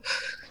to.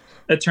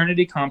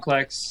 Eternity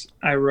Complex,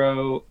 I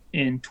wrote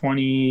in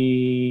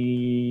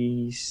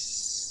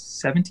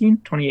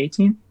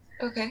 2018.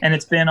 Okay. And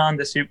it's been on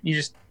the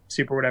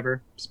super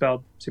whatever,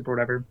 spelled super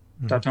whatever,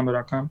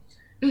 .tumblr.com.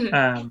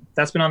 Mm-hmm.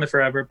 That's been on there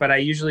forever, but I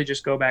usually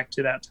just go back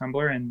to that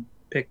Tumblr and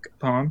pick a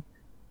poem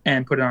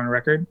and put it on a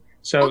record.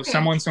 So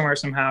Someone Somewhere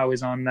Somehow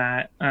is on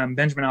that.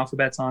 Benjamin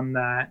Alphabet's on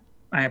that.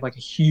 I have like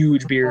a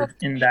huge beard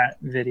in that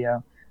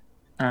video.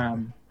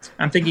 I'm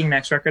thinking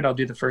next record I'll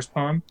do the first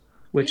poem,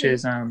 which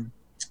is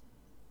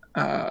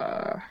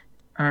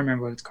I don't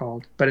remember what it's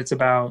called, but it's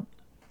about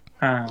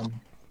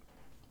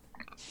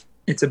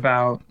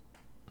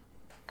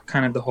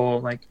kind of the whole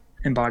like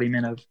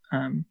embodiment of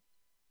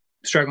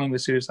struggling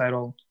with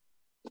suicidal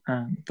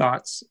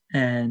thoughts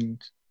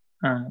and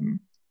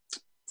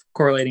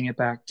correlating it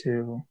back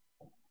to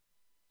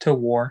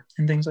war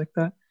and things like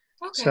that.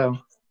 Okay. So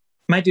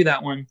might do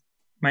that one.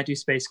 Might do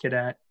Space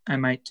Cadet. I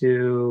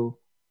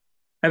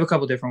have a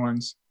couple different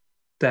ones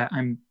that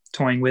I'm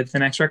toying with the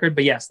next record,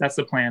 but yes, that's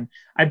the plan.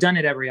 I've done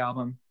it every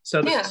album.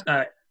 So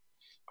the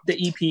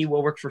EP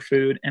Will Work for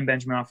Food and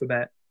Benjamin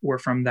Alphabet were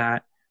from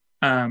that.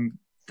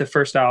 The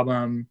first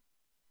album,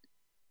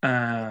 it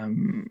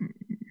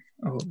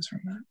was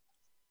from that.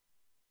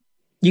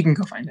 You can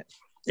go find it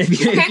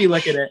if you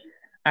look at it.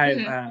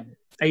 I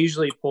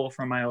usually pull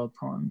from my old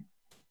poem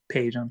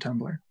page on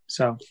Tumblr.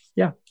 So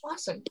yeah.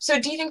 Awesome. So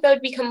do you think that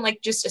would become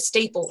like just a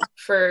staple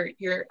for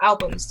your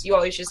albums? Do you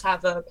always just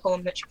have a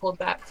poem that you pulled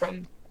back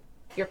from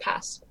your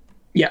past?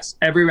 Yes,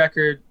 every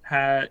record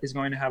is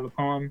going to have a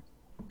poem,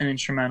 an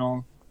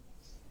instrumental,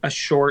 a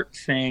short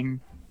thing,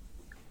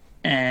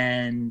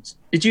 and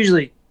I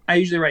usually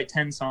write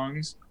 10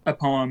 songs, a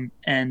poem,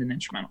 and an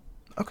instrumental.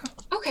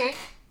 Okay,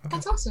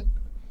 that's awesome.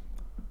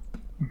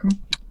 Mm-hmm.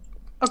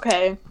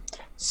 Okay,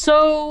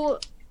 so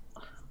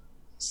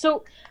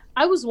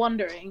I was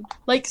wondering,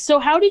 like, so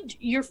how did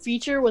your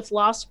feature with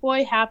Lost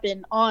Boy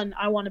happen on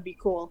I Want to Be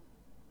Cool?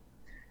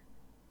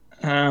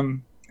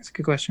 That's a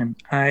good question.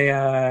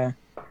 I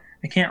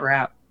can't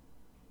rap.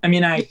 I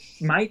mean, I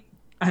might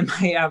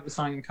have a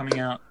song coming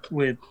out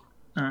with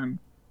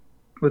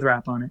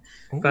rap on it,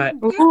 but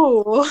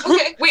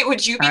okay. Wait,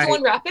 would you be the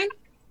one rapping?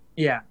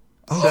 Yeah.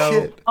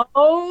 Shit.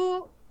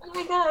 Oh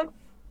my god.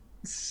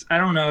 I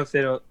don't know if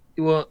it'll.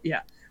 Well,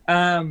 yeah.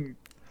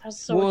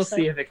 We'll exciting.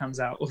 See if it comes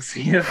out. We'll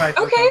see if I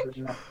feel confident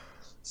enough.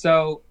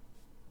 So,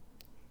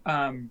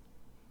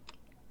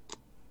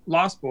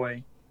 Lost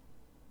Boy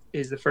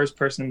is the first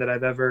person that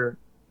I've ever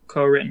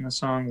co-written a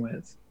song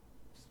with,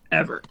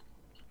 ever.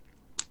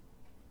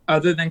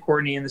 other than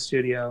Courtney in the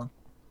studio,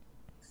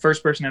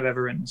 first person I've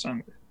ever written a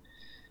song with.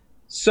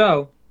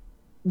 So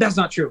that's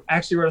not true. I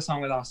actually wrote a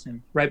song with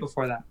Austin right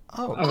before that.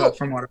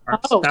 From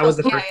Waterparks. That was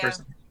the first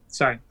person.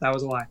 Sorry, that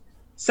was a lie.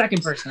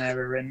 Second person I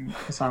ever written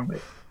a song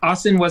with.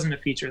 Austin wasn't a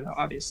feature though,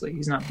 obviously.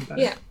 He's not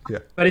Better. Yeah.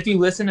 But if you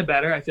listen to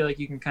Better, I feel like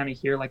you can kind of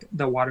hear like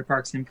the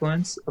Waterparks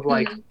influence of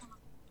like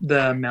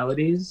the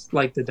melodies,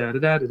 like the da da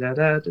da da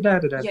da da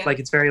da da. Like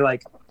it's very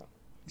like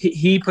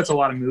he puts a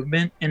lot of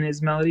movement in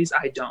his melodies.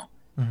 I don't.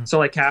 So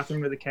like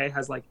Catherine with a K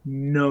has like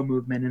no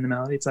movement in the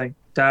melody. It's like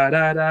da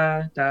da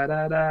da da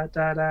da da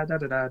da da da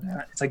da da.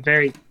 It's like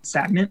very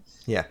stagnant.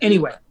 Yeah.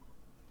 Anyway,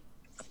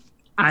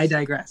 I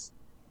digress.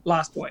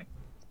 Lost Boy.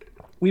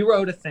 We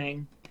wrote a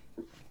thing.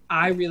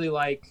 I really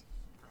like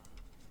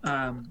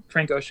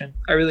Frank Ocean.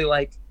 I really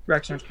like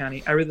Rex Orange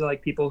County. I really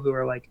like people who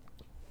are like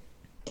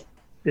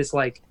this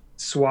like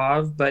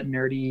suave but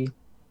nerdy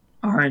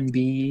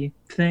R&B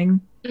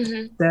thing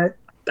that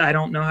I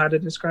don't know how to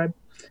describe,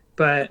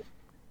 but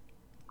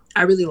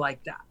I really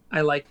like that.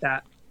 I like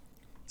that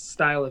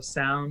style of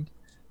sound.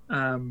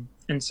 And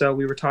so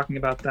we were talking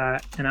about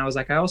that. And I was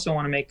like, I also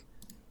want to make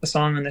a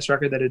song on this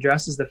record that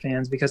addresses the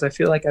fans because I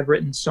feel like I've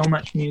written so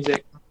much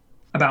music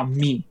about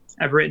me.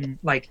 I've written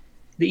like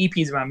the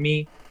EP's about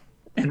me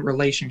and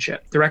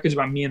relationship. The record's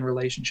about me and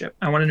relationship.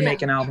 I wanted to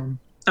make an album.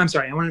 I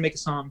wanted to make a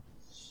song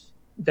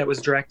that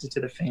was directed to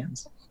the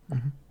fans.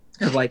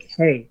 Of like,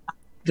 hey,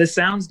 this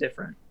sounds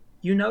different.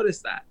 You notice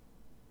that.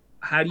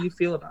 How do you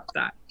feel about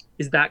that?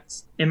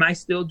 Am I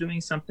still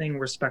doing something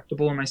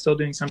respectable? Am I still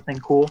doing something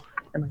cool?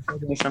 Am I still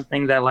doing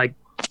something that like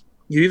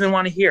you even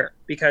want to hear?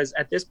 Because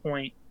at this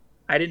point,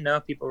 I didn't know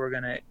if people were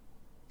going to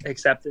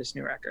accept this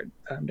new record.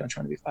 Don't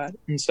Try to Be Flat.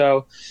 And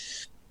so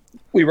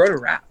we wrote a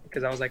rap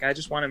because I was like, I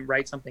just want to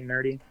write something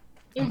nerdy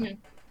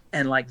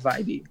and like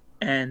vibey.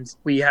 And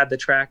we had the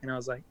track and I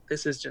was like,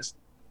 this is just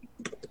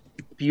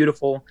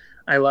beautiful.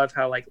 I love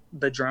how like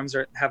the drums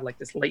have like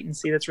this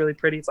latency that's really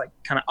pretty. It's like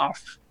kind of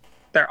off.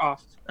 They're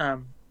off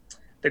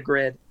the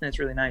grid and it's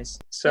really nice.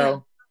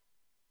 So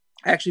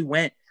I actually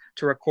went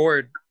to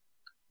record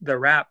the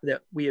rap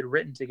that we had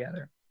written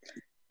together.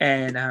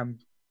 And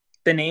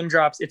the name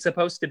drops, it's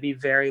supposed to be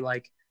very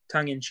like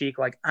tongue-in-cheek,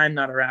 like I'm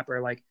not a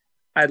rapper, like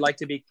I'd like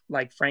to be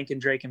like Frank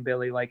and Drake and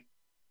Billy. Like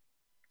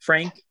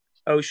Frank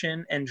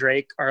Ocean and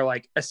Drake are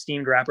like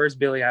esteemed rappers.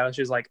 Billie Eilish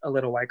is like a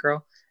little white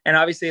girl, and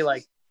obviously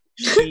like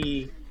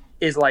she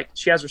is like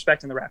she has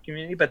respect in the rap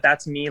community, but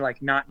that's me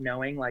like not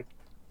knowing like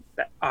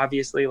that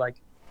obviously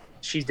like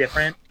she's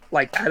different.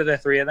 Like out of the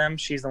three of them,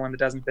 she's the one that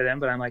doesn't fit in,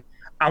 but I'm like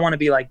I want to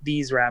be like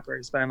these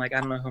rappers, but I'm like I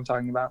don't know who I'm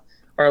talking about.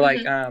 Or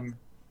like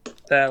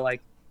the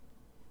like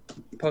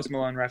Post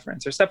Malone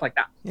reference or stuff like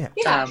that.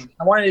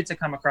 I wanted it to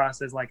come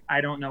across as like I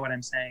don't know what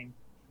I'm saying.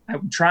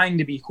 I'm trying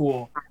to be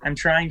cool. I'm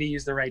trying to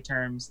use the right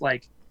terms.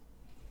 Like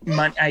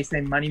I say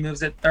money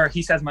moves it, or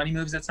he says money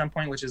moves at some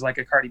point, which is like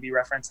a Cardi B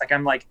reference. Like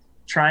I'm like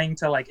trying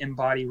to like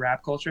embody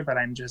rap culture, but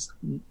I'm just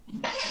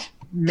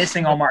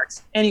missing all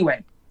marks.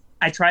 Anyway,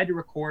 I tried to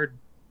record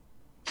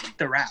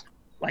the rap.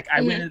 Like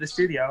I went into the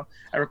studio,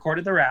 I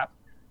recorded the rap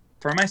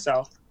for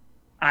myself.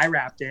 I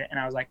rapped it and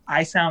I was like,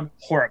 I sound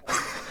horrible.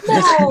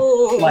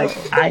 Like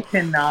I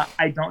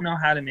don't know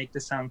how to make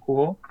this sound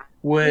cool.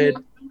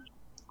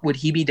 Would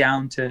he be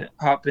down to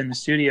hop in the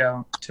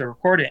studio to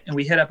record it? And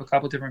we hit up a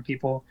couple different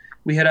people.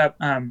 We hit up,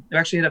 we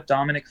actually hit up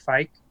Dominic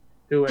Fike,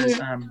 who was,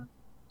 I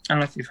don't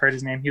know if you've heard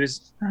his name. He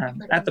was,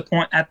 at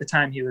the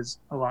time, he was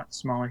a lot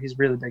smaller. He's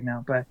really big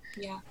now, but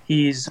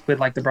he's with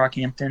like the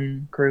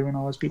Brockhampton crew and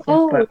all those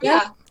people.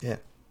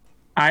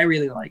 I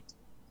really liked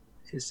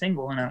his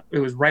single, and it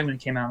was right when it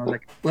came out. I was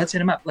like, let's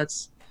hit him up.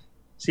 Let's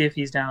see if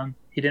he's down.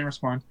 He didn't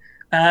respond.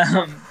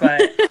 But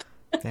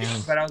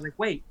I was like,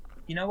 wait,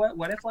 you know what?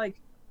 What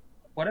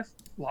if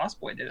Lost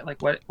Boy did it?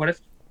 Like, what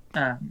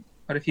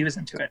if he was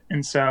into it?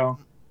 And so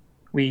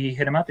we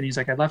hit him up and he's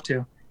like, I'd love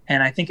to.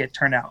 And I think it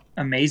turned out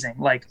amazing.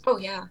 Like,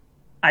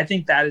 I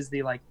think that is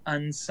the like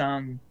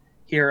unsung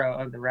hero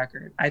of the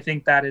record. I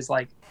think that is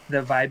like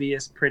the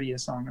vibiest,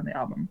 prettiest song on the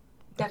album.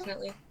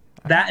 Definitely.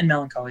 That and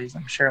Melancholy,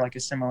 I'm sure, like a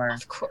similar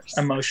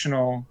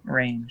emotional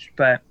range.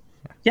 But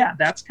yeah,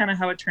 that's kind of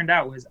how it turned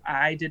out. Was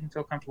I didn't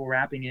feel comfortable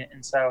rapping it,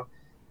 and so,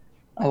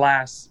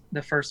 alas,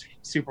 the first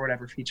Super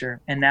Whatever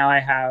feature, and now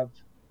I'm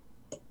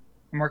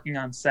working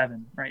on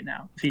 7 right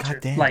now.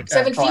 Feature like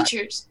 7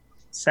 features.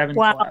 7.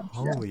 Wow.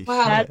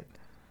 Collabs.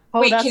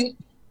 Holy shit! Wait,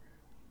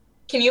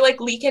 can you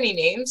like leak any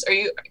names?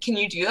 Can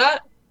you do that?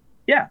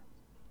 Yeah.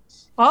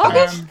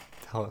 Okay.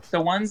 The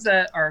ones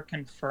that are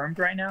confirmed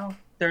right now,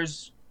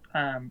 there's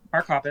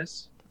Mark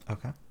Hoppus.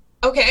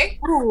 Okay.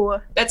 Ooh.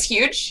 That's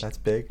huge. That's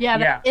big. Yeah,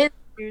 that is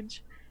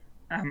huge.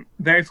 I'm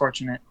very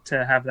fortunate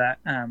to have that.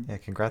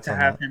 Congrats to on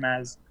have that. him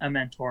as a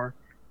mentor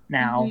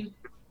now.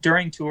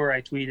 During tour,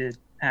 I tweeted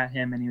at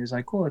him and he was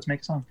like, cool, let's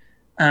make a song.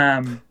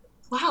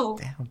 Wow.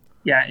 Damn.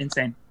 Yeah,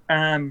 insane.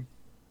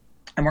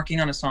 I'm working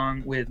on a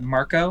song with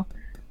Marco.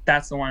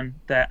 That's the one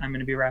that I'm going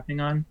to be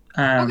rapping on.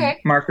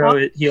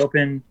 Marco, he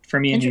opened for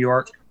me in New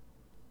York.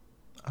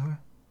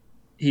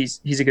 He's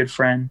a good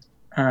friend.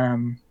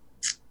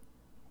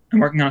 I'm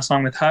working on a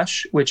song with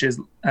Hush, which is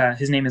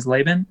his name is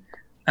Laban.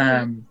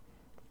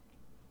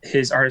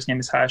 His artist name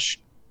is Hush.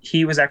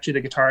 He was actually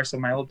the guitarist of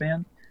my old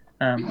band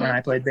when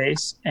I played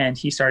bass, and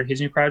he started his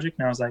new project.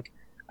 And I was like,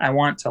 I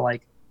want to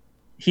like,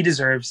 he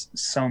deserves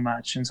so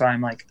much, and so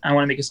I'm like, I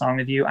want to make a song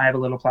with you. I have a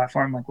little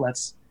platform. Like,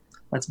 let's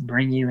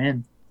bring you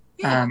in.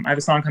 Yeah. I have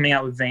a song coming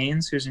out with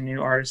Veins, who's a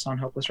new artist on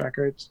Hopeless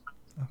Records.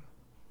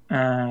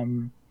 I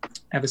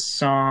have a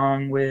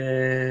song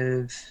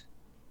with.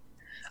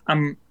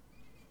 I'm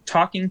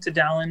talking to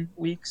Dallin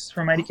Weeks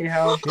from IDK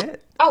House.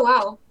 Oh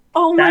wow!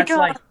 Oh my god!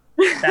 Like,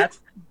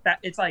 that.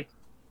 It's like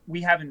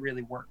we haven't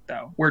really worked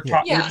though. We're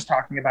just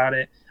talking about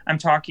it. I'm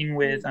talking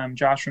with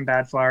Josh from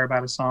Bad Flower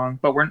about a song,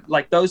 but we're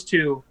like those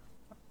two.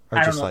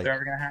 I don't know if they're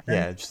ever gonna happen.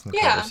 Yeah, just in the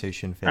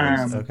conversation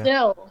phase.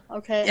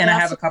 Okay. And I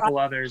have a couple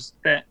others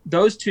that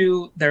those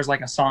two. There's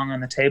like a song on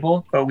the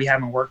table, but we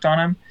haven't worked on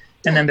them.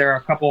 And then there are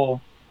a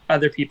couple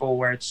other people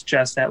where it's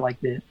just at like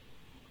the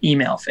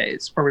email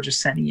phase where we're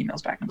just sending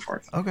emails back and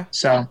forth. Okay.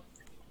 So,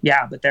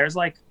 yeah, but there's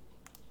like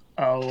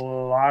a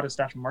lot of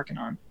stuff I'm working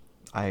on.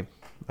 I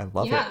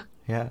love it.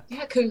 Yeah.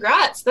 Yeah.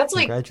 Congrats. That's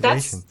like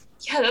congratulations.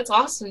 That's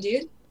awesome,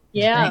 dude.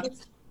 Yeah.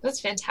 That's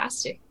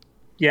fantastic.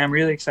 Yeah, I'm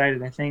really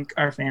excited. I think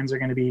our fans are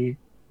going to be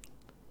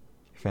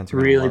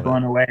really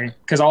blown away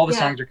because all the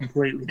songs are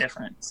completely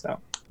different. So,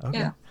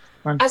 yeah.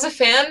 As a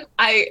fan,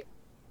 I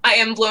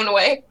am blown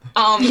away.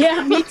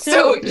 Yeah, me too.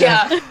 So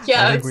yeah.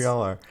 I think we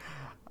all are.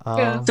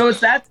 So it's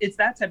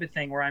that type of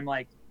thing where I'm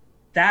like,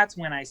 that's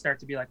when I start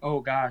to be like,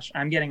 oh gosh,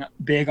 I'm getting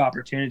big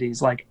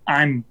opportunities. Like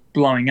I'm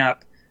blowing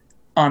up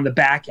on the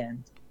back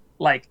end.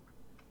 Like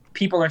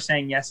people are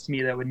saying yes to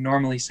me that would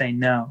normally say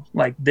no.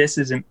 Like this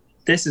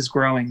is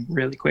growing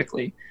really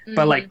quickly. Mm-hmm.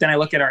 But like then I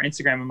look at our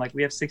Instagram, I'm like,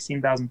 we have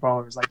 16,000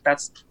 followers. Like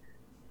that's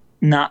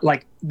not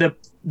like the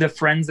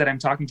friends that I'm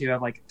talking to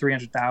have like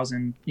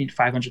 300,000,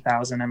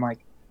 500,000. I'm like,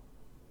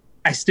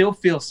 I still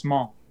feel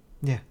small.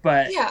 Yeah.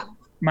 But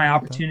my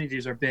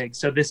opportunities are big.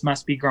 So this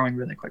must be growing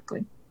really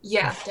quickly.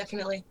 Yeah,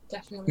 definitely.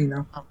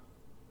 You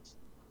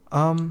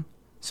know?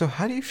 So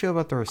how do you feel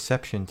about the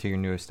reception to your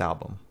newest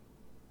album?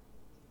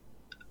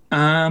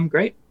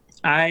 Great.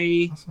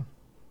 Awesome.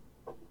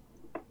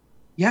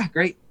 Yeah,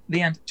 great.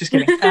 The end. Just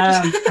kidding. You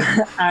can't do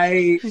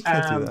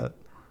that.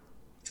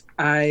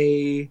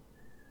 I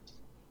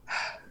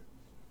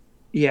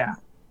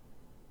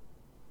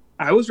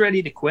was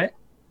ready to quit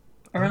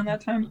around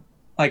that time.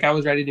 Like I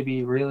was ready to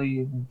be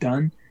really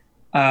done.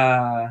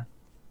 I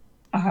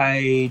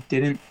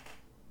didn't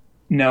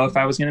know if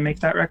I was going to make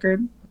that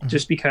record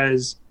just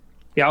because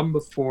the album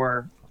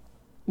before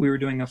we were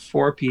doing a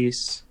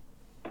 4-piece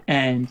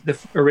and the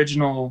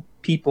original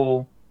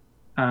people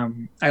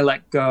I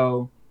let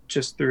go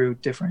just through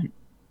different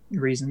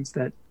reasons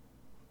that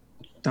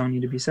don't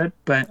need to be said,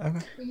 but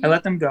I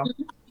let them go.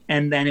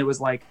 And then it was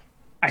like,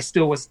 I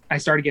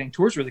started getting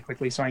tours really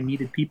quickly. So I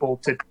needed people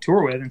to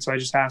tour with. And so I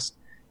just asked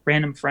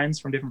random friends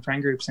from different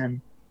friend groups.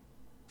 And,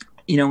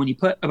 you know, when you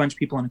put a bunch of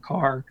people in a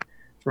car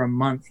for a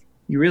month,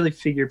 you really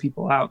figure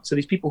people out. So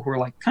these people who were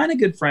like kind of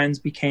good friends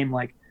became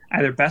like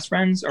either best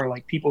friends or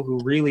like people who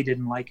really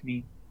didn't like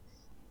me,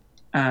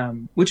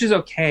 which is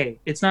okay.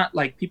 It's not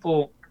like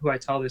people who I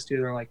tell this to,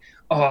 they're like,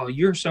 oh,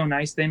 you're so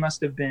nice, they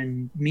must have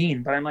been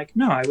mean. But I'm like,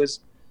 no,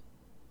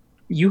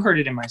 you heard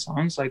it in my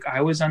songs. Like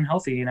I was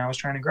unhealthy and I was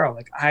trying to grow.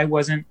 Like I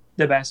wasn't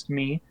the best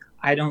me.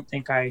 I don't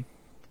think I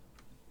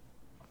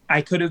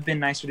could have been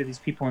nicer to these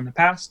people in the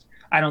past.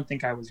 I don't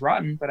think I was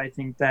rotten, but I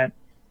think that,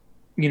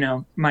 you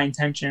know, my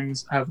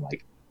intentions of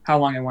like how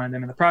long I wanted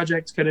them in the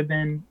project could have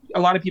been, a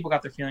lot of people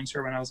got their feelings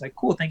hurt when I was like,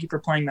 cool, thank you for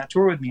playing that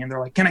tour with me. And they're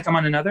like, can I come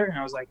on another? And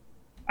I was like,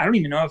 I don't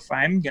even know if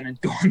I'm going to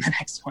go on the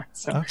next one.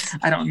 So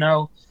I don't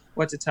know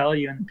what to tell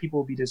you. And people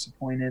will be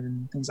disappointed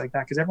and things like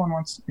that. Cause everyone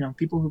wants, you know,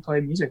 people who play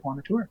music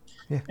want to tour.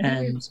 Yeah.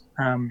 And,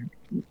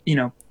 you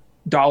know,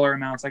 dollar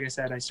amounts, like I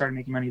said, I started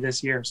making money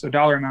this year. So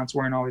dollar amounts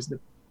weren't always the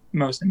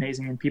most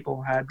amazing. And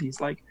people had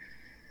these like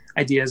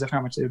ideas of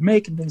how much they would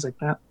make and things like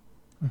that.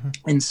 Mm-hmm.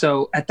 And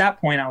so at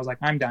that point I was like,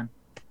 I'm done.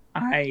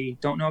 I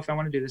don't know if I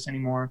want to do this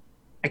anymore.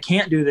 I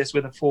can't do this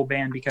with a full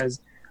band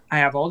because I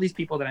have all these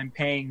people that I'm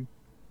paying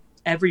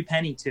every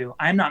penny to.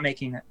 I'm not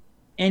making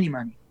any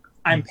money.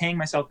 I'm paying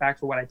myself back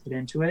for what I put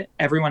into it.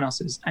 Everyone else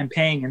is, I'm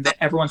paying, and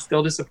everyone's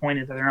still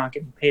disappointed that they're not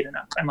getting paid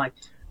enough. I'm like,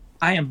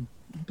 I am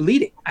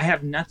bleeding. I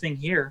have nothing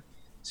here.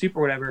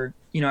 Super whatever.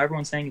 You know,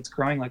 everyone's saying it's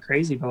growing like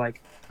crazy, but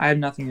like, I have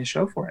nothing to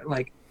show for it.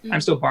 Like,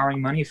 I'm still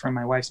borrowing money from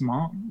my wife's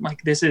mom.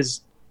 Like, this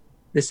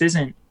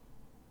isn't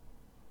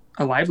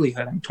a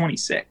livelihood. I'm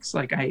 26.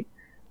 Like, I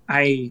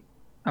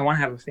want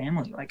to have a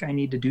family. Like, I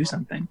need to do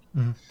something.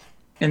 Mm-hmm.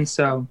 And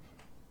so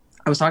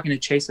I was talking to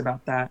Chase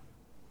about that,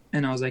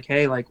 and I was like,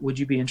 hey, like, would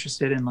you be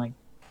interested in like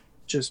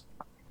just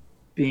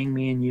being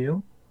me and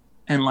you?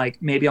 And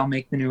like, maybe I'll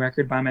make the new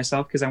record by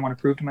myself because I want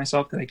to prove to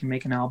myself that I can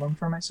make an album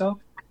for myself.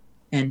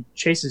 And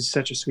Chase is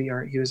such a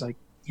sweetheart. He was like,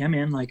 yeah,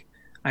 man, like,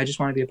 I just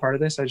want to be a part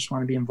of this. I just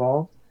want to be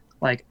involved.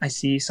 Like, I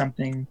see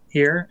something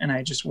here and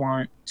I just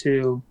want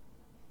to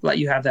let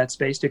you have that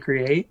space to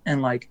create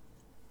and like,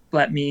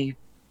 let me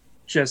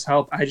just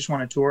help. I just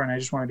want to tour and I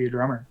just want to be a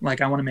drummer.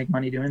 Like I want to make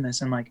money doing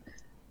this, and like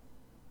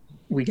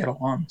we get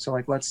along. So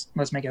like let's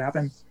make it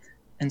happen.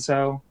 And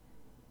so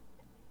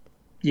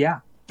yeah,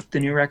 the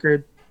new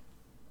record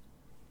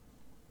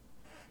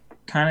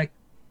kind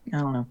of,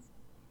 I don't know.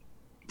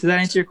 Did that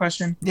answer your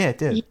question? Yeah, it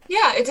did.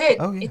 Yeah, it did.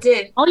 Oh, yeah. It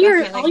did. All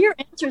your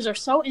answers are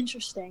so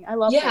interesting. I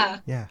love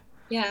them. Yeah.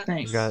 Yeah.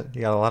 Thanks. You got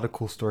a lot of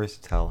cool stories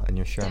to tell, and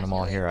you're sharing them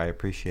all Definitely. here. I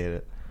appreciate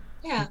it.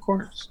 Yeah. Of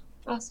course.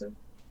 Awesome.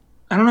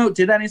 I don't know.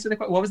 Did that answer the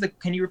question? What was the?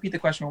 Can you repeat the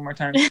question one more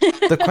time?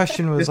 The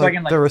question was Just so I like,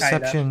 can, like, the tie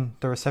it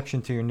up.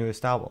 reception to your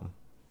newest album.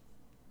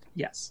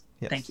 Yes.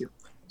 Yes. Thank you.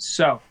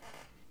 So,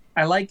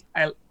 I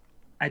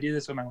do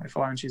this with my wife a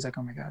lot, and she's like,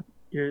 "Oh my god,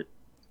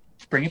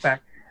 bring it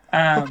back."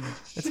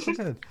 It's so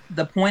good.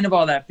 The point of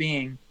all that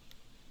being,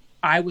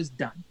 I was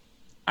done.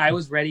 I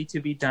was ready to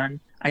be done.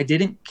 I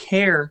didn't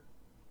care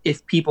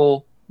if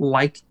people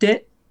liked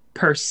it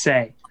per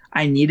se.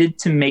 I needed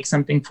to make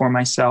something for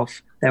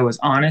myself that was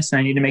honest, and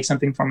I needed to make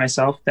something for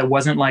myself that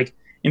wasn't like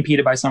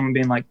impeded by someone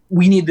being like,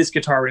 we need this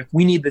guitar riff,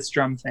 we need this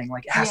drum thing,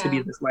 like it has to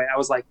be this way. I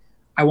was like,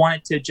 I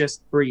wanted to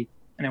just breathe,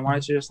 and I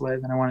wanted to just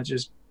live, and I wanted to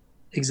just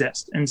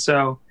exist. And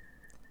so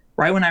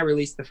right when I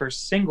released the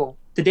first single,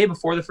 the day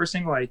before the first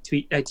single, I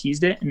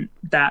teased it, and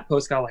that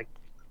post got like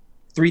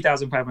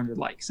 3,500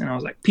 likes, and I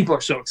was like, people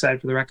are so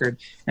excited for the record.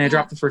 And I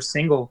dropped the first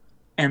single,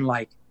 and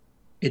like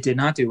it did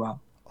not do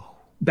well.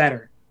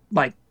 Better,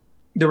 like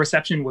the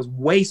reception was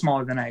way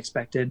smaller than I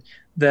expected.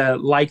 The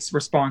likes,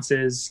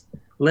 responses,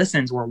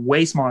 listens were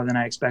way smaller than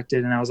I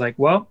expected, and I was like,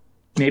 well,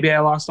 maybe I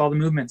lost all the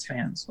Movements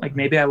fans. Like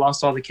maybe I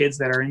lost all the kids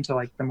that are into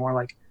like the more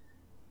like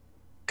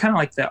kind of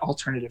like the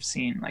alternative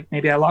scene. Like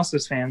maybe I lost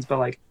those fans, but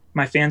like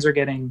my fans are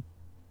getting,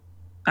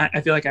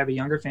 I feel like I have a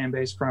younger fan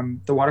base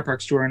from the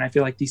Waterparks tour, and I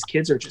feel like these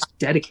kids are just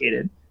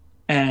dedicated,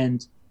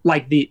 and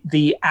like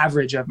the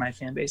average of my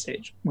fan base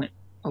age went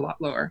a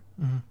lot lower.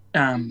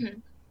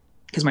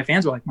 Because my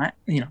fans were like,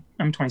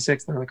 I'm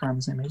 26, they're like around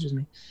the same age as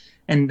me.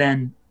 And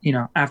then,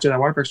 after that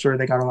Waterparks tour,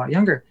 they got a lot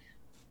younger.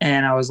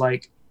 And I was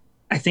like,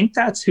 I think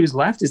that's who's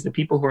left, is the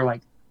people who are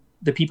like,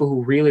 the people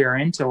who really are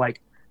into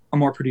like a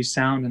more produced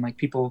sound, and like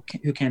people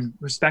who can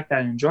respect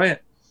that and enjoy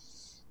it.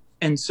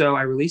 And so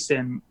I released it,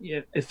 and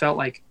it felt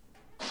like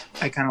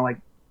I kind of like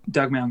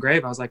dug my own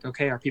grave. I was like,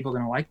 okay, are people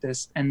going to like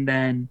this? And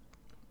then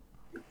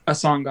a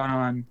song got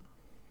on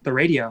the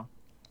radio,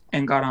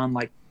 and got on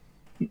like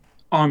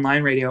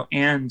online radio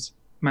and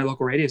my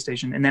local radio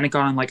station. And then it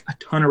got on like a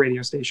ton of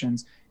radio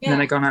stations. And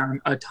then it got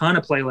on a ton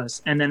of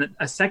playlists. And then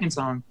the second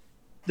song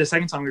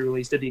we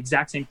released did the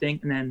exact same thing.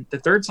 And then the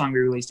third song we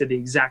released did the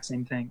exact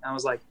same thing. I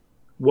was like,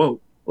 whoa,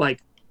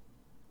 like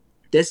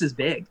this is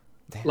big.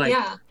 Like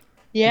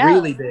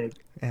really big.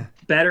 Yeah.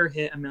 Better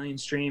hit 1 million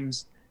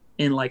streams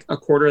in like a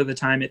quarter of the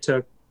time it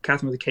took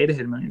Catherine with a K to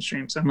hit 1 million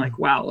streams. I'm like,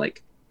 wow,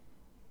 like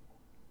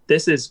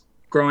this is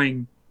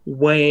growing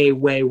way,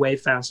 way, way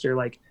faster.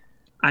 Like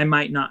I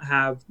might not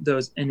have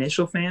those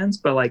initial fans,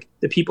 but like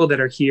the people that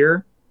are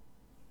here,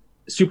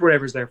 Super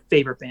Whatever is their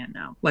favorite band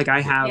now. Like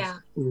I have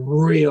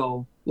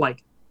real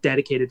like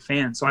dedicated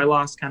fans. So I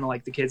lost kind of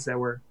like the kids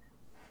that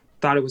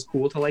thought it was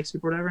cool to like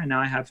Super Whatever, and now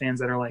I have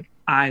fans that are like,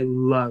 I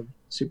love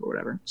Super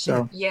Whatever.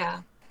 So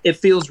it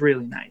feels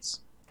really nice.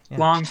 Yeah.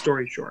 Long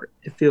story short,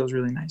 it feels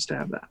really nice to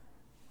have that.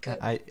 Good.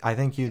 I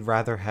think you'd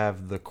rather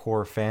have the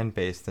core fan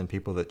base than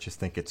people that just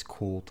think it's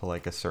cool to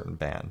like a certain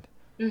band.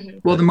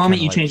 Well, the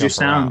moment you change your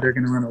sound, they're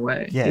going to run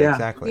away. Yeah,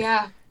 exactly.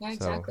 Yeah,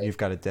 exactly. So you've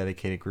got a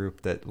dedicated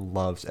group that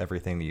loves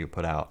everything that you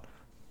put out.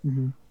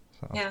 So.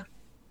 Yeah.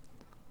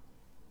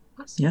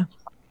 Awesome. Yeah.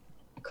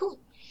 Cool.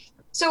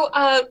 So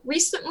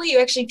recently you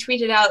actually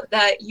tweeted out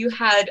that you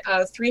had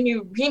 3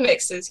 new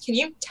remixes. Can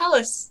you tell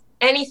us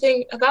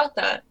anything about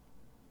that?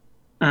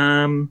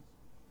 Can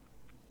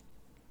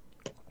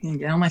you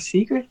get all my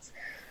secrets?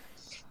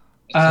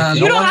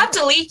 You don't have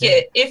to leak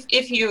it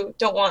if you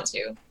don't want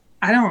to.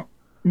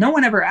 No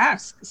one ever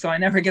asks, so I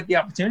never get the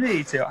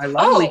opportunity to. I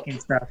love leaking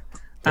stuff.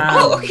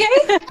 Okay.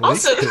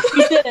 Awesome.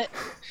 You did it.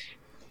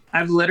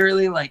 I've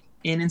literally, like,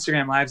 in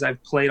Instagram Lives,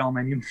 I've played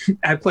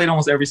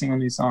almost every single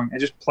new song. I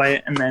just play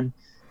it, and then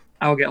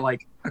I'll get,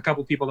 like, a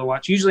couple people to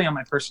watch, usually on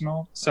my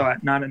personal, so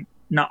not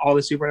all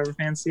the Super Whatever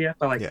fans see it,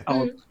 but, like,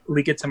 I'll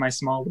leak it to my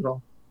small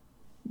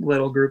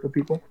little group of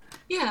people.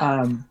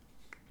 Yeah.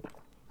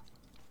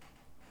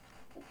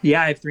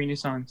 I have 3 new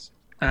songs,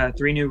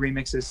 3 new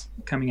remixes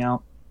coming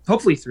out.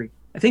 Hopefully 3.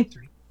 I think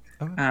 3.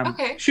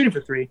 Okay. Shooting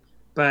for 3,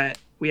 but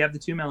we have the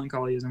 2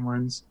 Melancholiism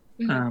ones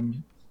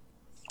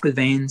with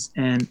Veins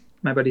and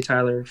my buddy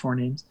Tyler, 4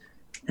 Names.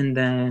 And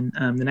then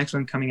the next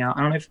one coming out, I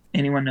don't know if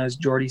anyone knows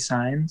Jordy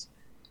Signs.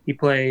 He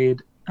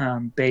played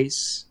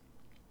bass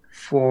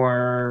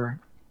for...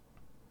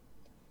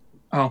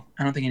 Oh,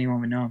 I don't think anyone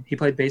would know him. He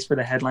played bass for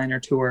the Headliner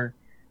tour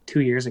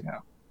 2 years ago.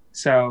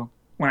 So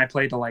when I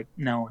played to, like,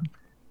 no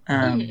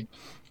one.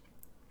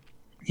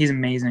 He's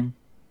amazing.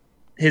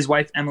 His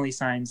wife, Emily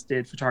Signs,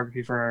 did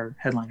photography for our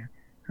Headliner.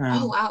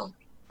 Oh, wow.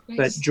 Nice.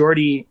 But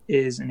Jordy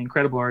is an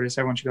incredible artist.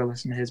 Everyone should go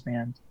listen to his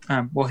band.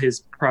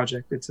 His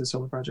project. It's a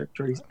solo project.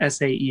 Jordy's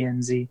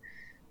Saenz.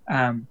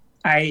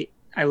 I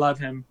I love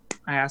him.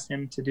 I asked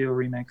him to do a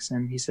remix,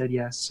 and he said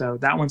yes. So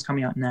that one's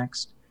coming out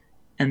next.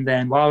 And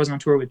then while I was on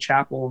tour with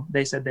Chapel,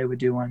 they said they would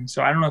do one.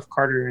 So I don't know if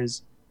Carter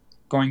is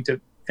going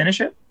to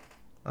finish it,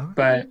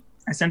 but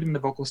I sent him the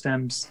vocal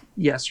stems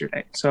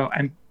yesterday.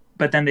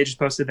 But then they just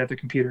posted that the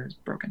computer is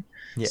broken.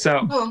 Yeah.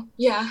 So,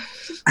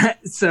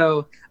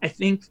 so I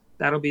think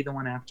that'll be the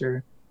one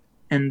after.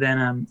 And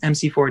then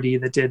MC4D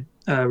that did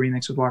a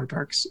remix with Water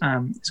Parks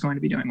is going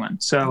to be doing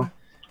one. So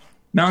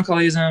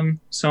Melancholism,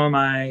 So Am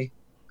I,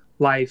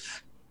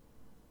 Life,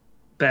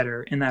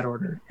 Better, in that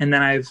order. And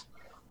then I've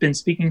been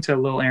speaking to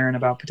Lil Aaron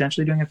about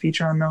potentially doing a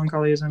feature on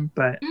Melancholism,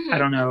 but I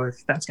don't know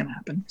if that's going to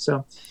happen.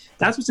 So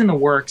that's what's in the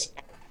works.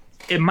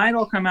 It might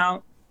all come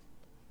out.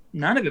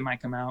 None of it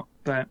might come out,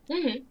 but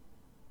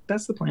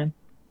that's the plan.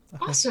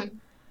 Awesome.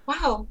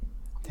 Wow.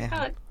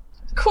 Yeah.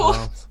 Cool.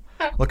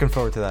 Looking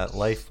forward to that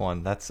Life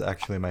one. That's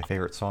actually my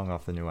favorite song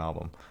off the new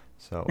album.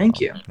 So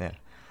thank you. Yeah.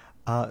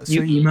 So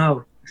you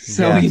emo.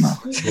 So emo.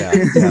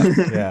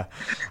 Yeah.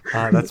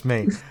 That's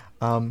me.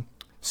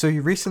 So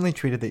you recently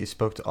tweeted that you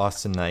spoke to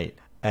Austin Knight,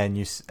 and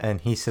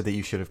he said that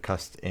you should have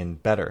cussed in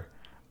better.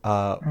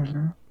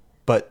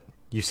 But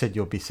you said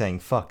you'll be saying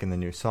fuck in the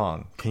new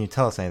song. Can you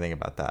tell us anything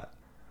about that?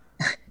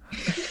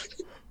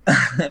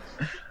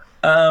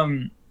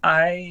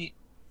 I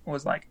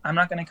was like, I'm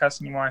not going to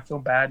cuss anymore. I feel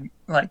bad.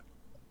 Like,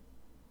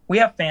 we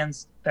have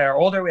fans that are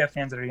older. We have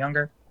fans that are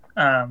younger.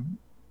 But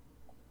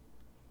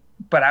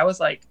I was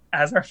like,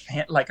 as our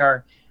fan,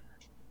 I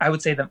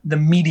would say the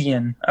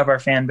median of our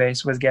fan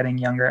base was getting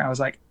younger. I was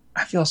like,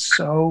 I feel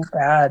so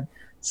bad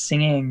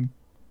singing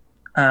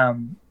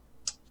Benjamin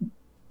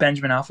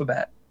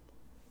Alphabet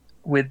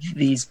with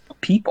these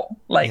people.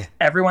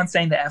 Everyone's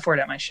saying the F word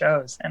at my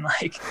shows, and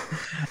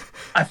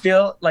I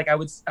feel like I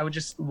would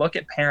just look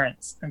at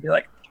parents and be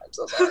like, I'm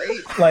so sorry.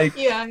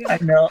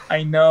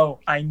 I know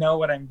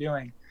what I'm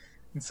doing.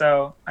 And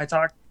so I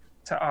talked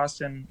to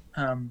Austin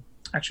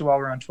actually while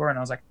we were on tour, and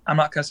I was like, I'm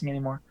not cussing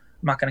anymore.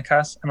 I'm not going to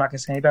cuss. I'm not going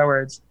to say any bad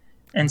words.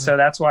 And so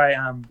that's why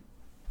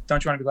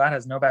Don't You Want to Be Glad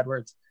has no bad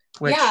words.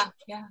 Which,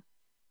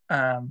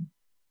 I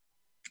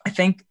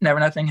think Never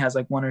Nothing has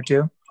one or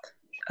two.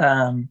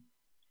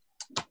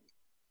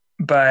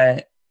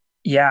 But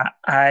yeah,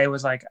 I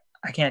was like,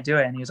 I can't do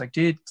it. And he was like,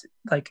 dude,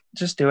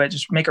 just do it.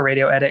 Just make a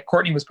radio edit.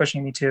 Courtney was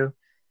pushing me too.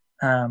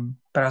 But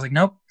I was like,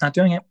 nope, not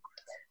doing it.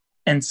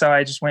 And so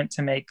I just went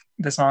to make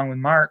the song with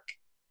Mark.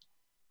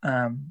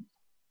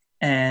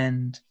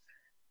 And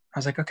I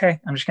was like, okay,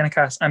 I'm just going to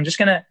cuss. I'm just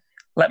going to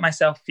let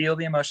myself feel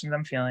the emotions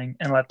I'm feeling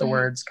and let the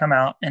words come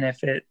out. And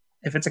if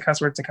it's a cuss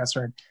word, it's a cuss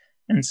word.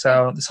 And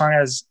so the song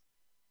has,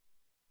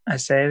 I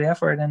say the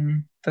F word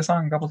in the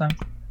song a couple times.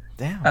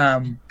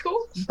 Damn.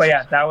 Cool. But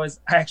yeah,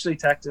 I actually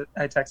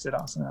texted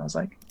Austin. I was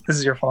like, this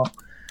is your fault.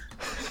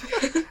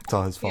 It's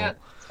all his fault.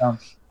 Yeah.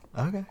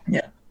 Okay.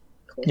 Yeah.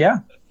 Cool. Yeah.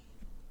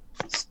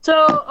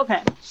 So,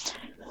 okay.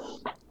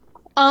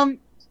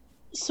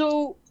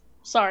 So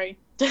sorry.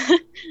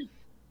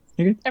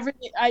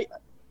 Everything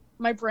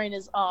my brain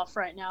is off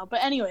right now.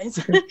 But anyways,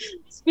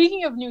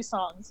 speaking of new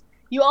songs,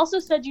 you also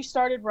said you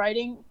started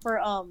writing for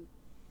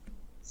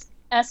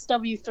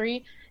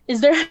SW3. Is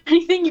there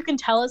anything you can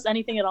tell us?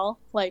 Anything at all?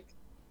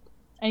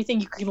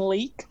 Anything you can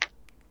leak?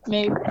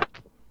 Maybe.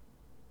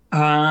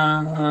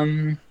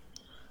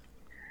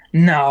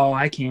 No,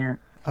 I can't.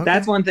 Okay.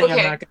 That's one thing I'm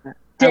not gonna.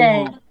 I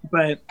won't.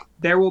 But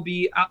there will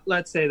be.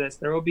 Let's say this.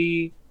 There will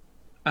be.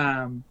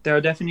 There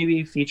will definitely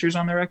be features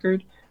on the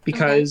record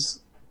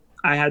because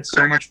I had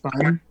so much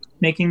fun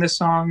making this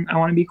song. I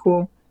Want to Be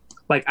Cool.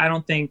 I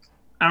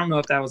don't know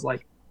if that was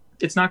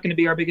it's not going to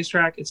be our biggest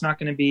track. It's not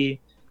going to be,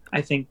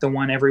 I think, the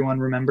one everyone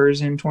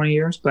remembers in 20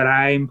 years, but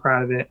I'm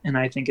proud of it. And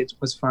I think it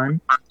was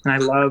fun. And I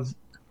love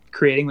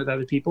creating with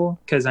other people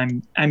because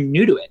I'm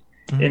new to it.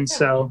 Mm-hmm. And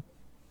so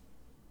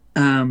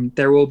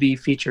there will be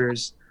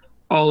features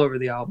all over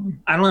the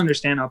album. I don't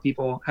understand how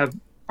people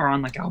are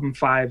on album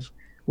 5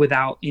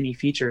 without any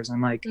features.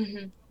 I'm like,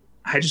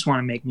 I just want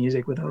to make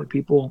music with other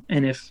people.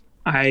 And if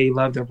I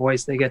love their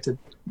voice, they get to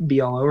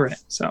be all over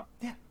it. So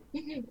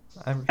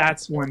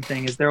that's one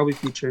thing is there will be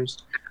features.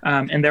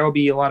 And there will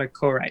be a lot of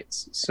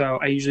co-writes. So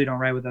I usually don't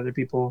write with other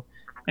people.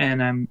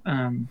 And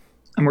I'm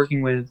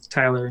working with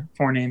Tyler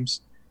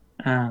Fournames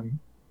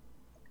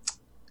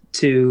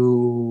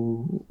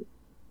to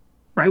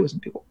write with some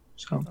people.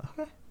 So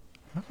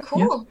cool.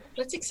 Yeah.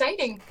 That's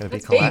exciting. Gotta be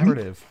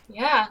collaborative. Big.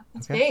 Yeah,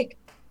 that's big.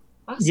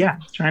 Awesome. Yeah,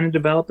 trying to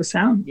develop a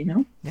sound,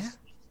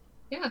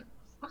 Yeah.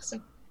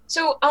 Awesome.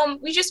 So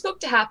we just spoke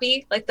to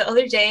Happy the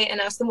other day and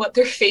asked them what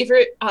their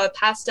favorite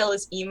Pastel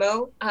is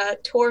Emo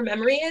tour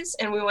memory is,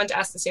 and we wanted to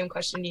ask the same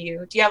question to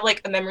you. Do you have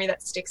a memory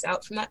that sticks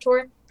out from that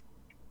tour?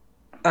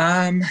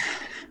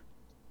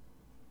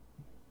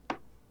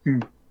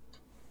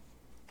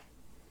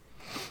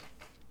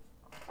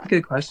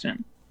 Good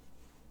question.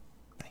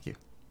 Thank you.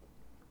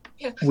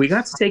 Yeah. We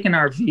got to take an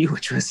RV,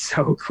 which was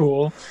so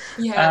cool.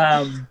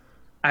 Yeah.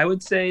 I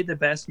would say the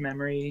best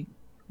memory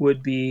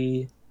would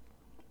be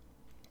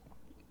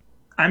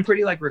I'm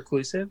pretty like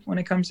reclusive when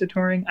it comes to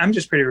touring. I'm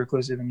just pretty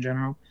reclusive in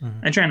general.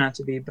 I try not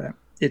to be, but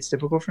it's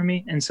difficult for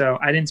me. And so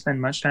I didn't spend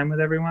much time with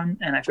everyone,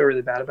 and I feel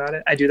really bad about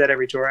it. I do that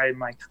every tour. I'm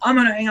like, I'm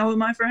going to hang out with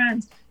my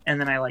friends. And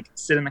then I like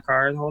sit in the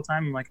car the whole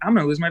time. I'm like, I'm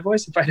going to lose my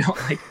voice if I don't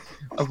like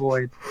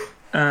avoid.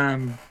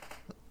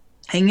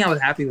 Hanging out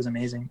with Happy was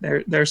amazing.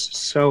 They're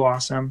so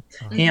awesome.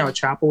 Hanging out with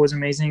Chapel was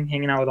amazing.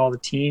 Hanging out with all the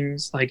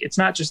teams. Like, it's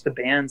not just the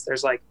bands.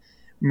 There's like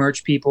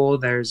merch people.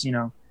 There's, you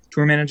know,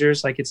 tour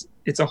managers. Like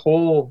it's a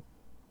whole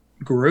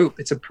group.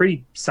 It's a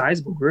pretty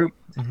sizable group.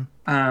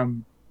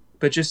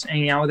 But just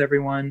hanging out with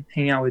everyone,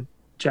 hanging out with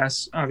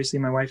Jess, obviously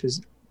my wife,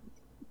 is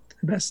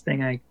the best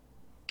thing I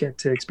get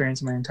to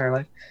experience in my entire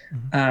life,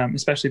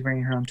 especially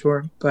bringing her on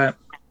tour. But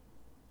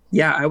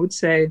yeah, I would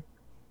say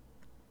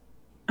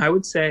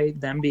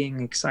them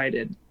being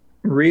excited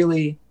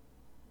really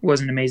was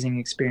an amazing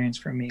experience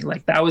for me.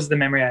 Like, that was the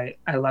memory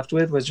I left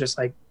with, was just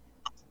like,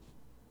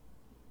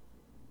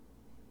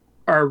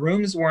 our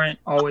rooms weren't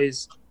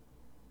always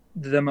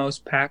the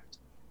most packed,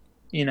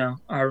 you know,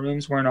 our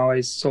rooms weren't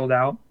always sold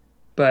out,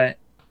 but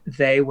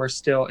they were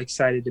still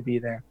excited to be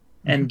there.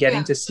 And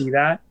getting to see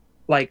that,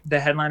 like the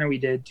headliner we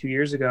did 2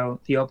 years ago,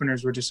 the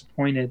openers were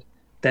disappointed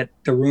that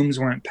the rooms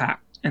weren't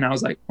packed. And I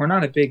was like, we're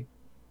not a big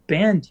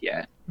band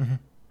yet.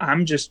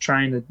 I'm just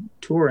trying to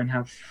tour and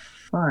have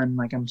fun.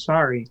 Like, I'm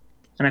sorry.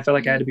 And I felt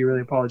like I had to be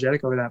really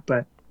apologetic over that.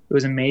 But it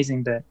was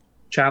amazing that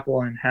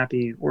Chapel and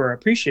Happy were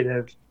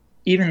appreciative,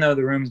 even though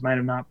the rooms might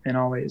have not been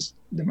always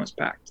the most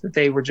packed, that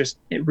they were just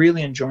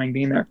really enjoying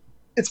being there.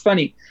 It's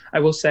funny, I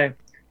will say,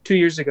 2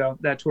 years ago,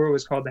 that tour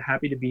was called the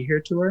Happy to Be Here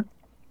tour,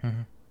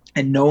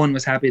 and no one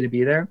was happy to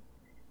be there.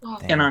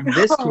 And on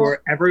this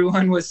tour,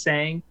 everyone was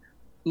saying,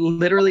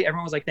 literally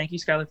everyone was like, thank you,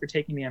 Skylar, for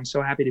taking me. I'm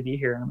so happy to be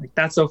here. And I'm like,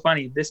 that's so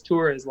funny. This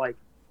tour is like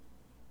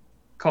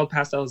called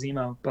Pastel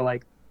Zemo, but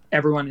like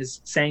everyone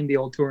is saying the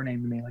old tour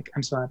name to me. Like,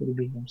 I'm so happy to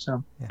be here.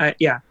 So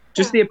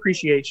just the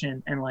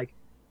appreciation and like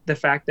the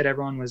fact that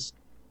everyone was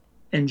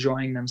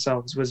enjoying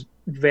themselves was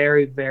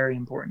very, very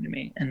important to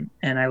me.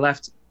 And I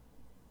left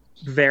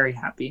very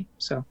happy.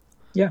 So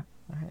yeah.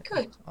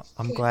 Good.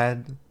 I'm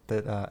glad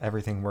that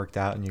everything worked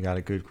out and you got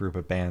a good group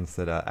of bands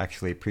that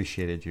actually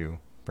appreciated you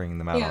bringing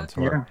them out on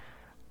tour.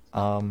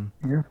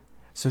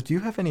 So do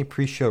you have any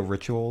pre-show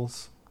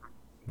rituals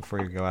before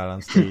you go out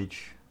on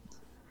stage?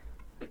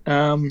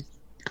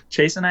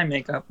 Chase and I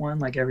make up one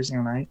like every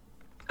single night.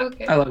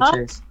 Okay. I love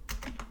Chase,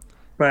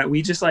 but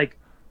we just like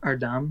are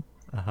dumb.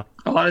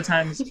 A lot of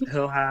times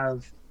he'll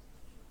have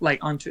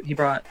like he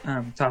brought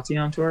Tati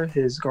on tour,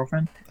 his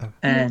girlfriend,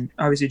 and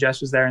obviously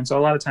Jess was there, and so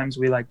a lot of times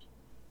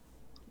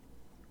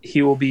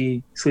he will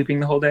be sleeping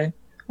the whole day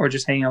or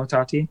just hanging out with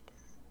Tati.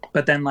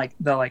 But then like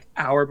the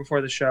hour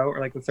before the show, or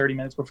like the 30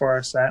 minutes before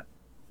our set,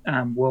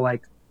 we'll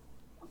like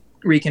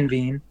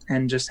reconvene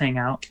and just hang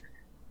out.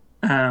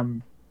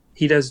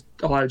 He does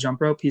a lot of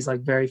jump rope. He's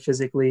like very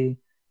physically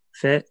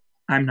fit.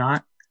 I'm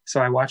not, so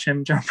I watch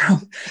him jump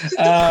rope.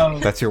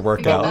 That's your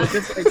workout.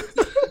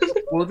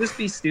 We'll just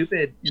be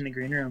stupid in the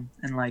green room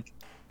and like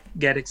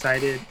get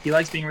excited. He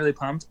likes being really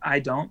pumped. I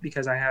don't,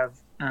 because I have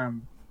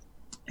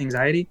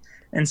anxiety.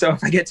 And so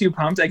if I get too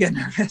pumped, I get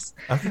nervous.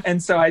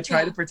 And so I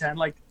try to pretend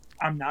like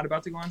I'm not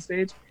about to go on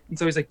stage. And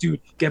so he's like,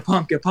 dude, get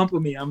pumped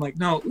with me. I'm like,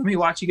 no, let me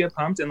watch you get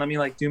pumped and let me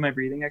like do my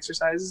breathing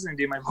exercises and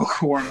do my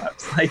vocal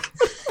warm-ups.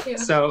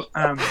 So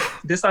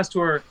this last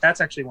tour,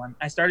 that's actually one.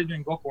 I started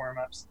doing vocal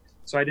warm-ups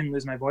so I didn't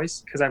lose my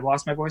voice, because I've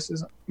lost my voice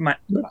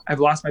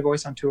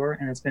on tour,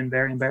 and it's been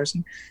very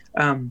embarrassing.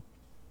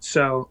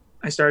 So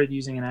I started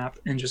using an app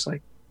and just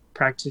like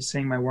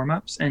practicing my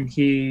warm-ups, and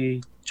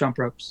he jump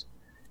ropes.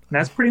 And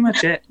that's pretty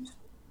much it.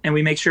 And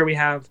we make sure we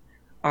have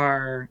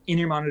our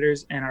in-ear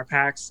monitors and our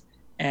packs,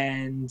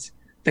 and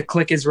the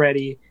click is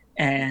ready,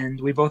 and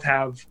we both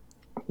have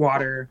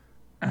water.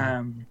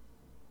 That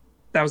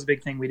was a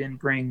big thing. We didn't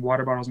bring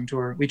water bottles on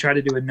tour. We tried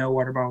to do a no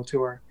water bottle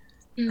tour.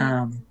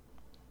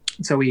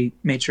 So we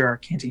made sure our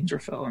canteens were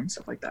filled and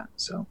stuff like that.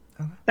 So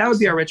that would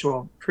be our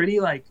ritual. Pretty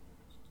like,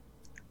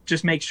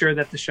 just make sure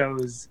that the show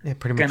is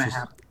gonna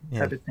happen,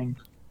 type of thing.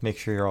 Make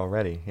sure you're all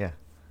ready.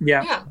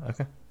 Yeah.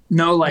 Okay.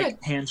 No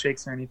like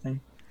handshakes or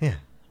anything. Yeah.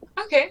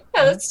 Okay.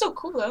 Yeah, that's still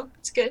cool though.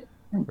 It's good.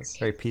 It's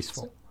very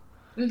peaceful.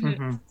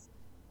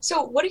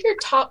 So what are your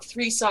top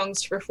 3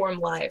 songs to perform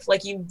live?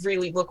 Like, you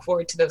really look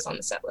forward to those on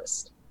the set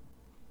list?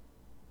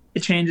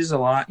 It changes a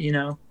lot, you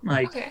know?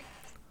 Like,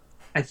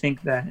 I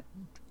think that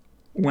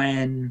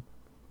when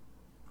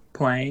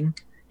playing,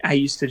 I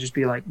used to just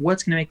be like,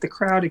 what's going to make the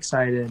crowd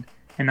excited?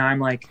 And now I'm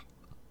like,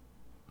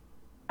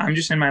 I'm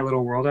just in my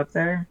little world up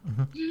there.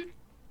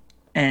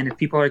 And if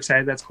people are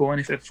excited, that's cool. And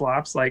if it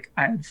flops, like,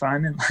 I had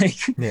fun, and like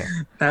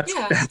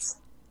that's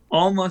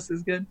almost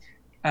as good.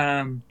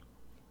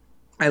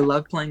 I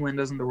love playing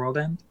Windows in the World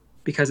End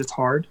because it's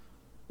hard.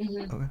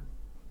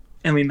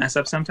 And we mess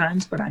up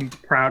sometimes, but I'm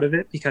proud of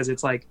it because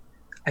it's like,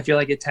 I feel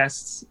like it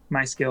tests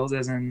my skills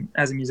as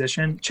a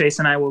musician. Chase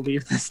and I will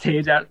leave the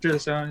stage after the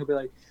show, and he'll be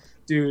like,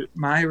 dude,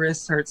 my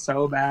wrists hurt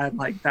so bad.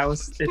 Like,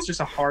 it's just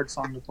a hard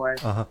song to play.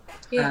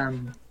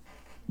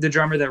 The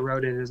drummer that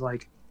wrote it is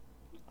like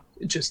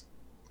just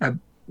a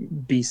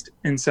beast.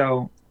 And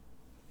so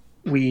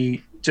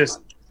we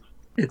just,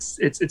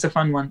 it's a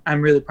fun one.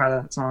 I'm really proud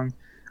of that song.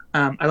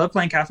 I love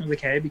playing Catherine with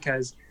a K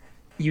because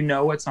you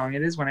know what song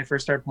it is when I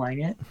first start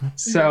playing it.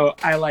 So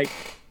I like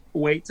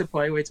wait to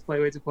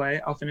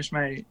play. I'll finish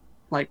my,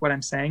 like what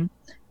I'm saying.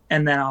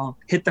 And then I'll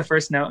hit the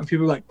first note and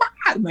people are like,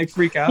 ah! and like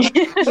freak out.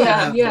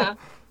 Yeah.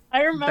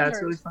 I remember.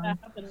 That's really fun.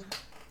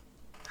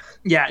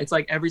 Yeah, it's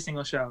like every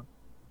single show.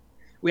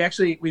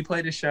 We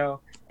played a show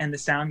and the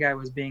sound guy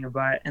was being a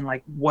butt and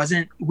like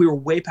we were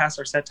way past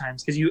our set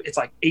times because it's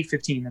like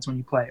 8:15, that's when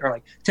you play, or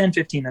like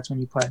 10:15, that's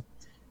when you play.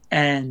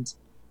 And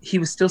he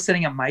was still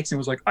setting up mics and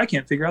was like, I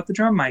can't figure out the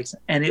drum mics.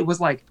 And it was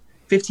like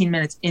 15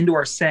 minutes into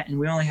our set and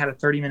we only had a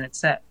 30-minute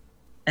set.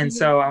 And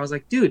so I was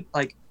like, dude,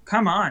 like,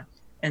 come on.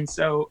 And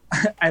so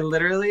I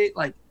literally,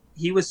 like,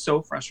 he was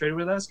so frustrated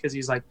with us because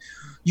he's like,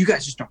 you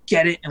guys just don't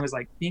get it, and was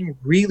like being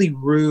really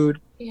rude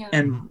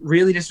and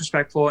really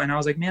disrespectful. And I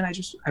was like, man,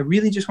 I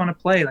really just want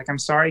to play. Like, I'm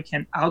sorry,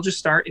 I'll just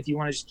start if you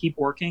want to just keep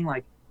working.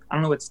 Like, I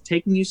don't know what's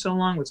taking you so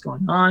long, what's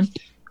going on.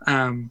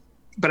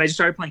 But I just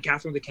started playing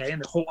Catherine with a K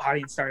and the whole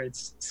audience started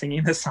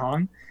singing the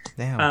song.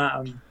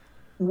 Damn.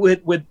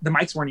 With the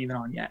mics weren't even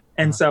on yet.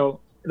 And so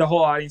the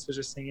whole audience was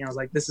just singing. I was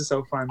like, this is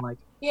so fun. Like,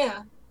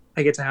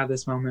 I get to have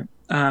this moment.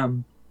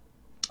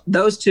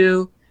 Those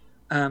two.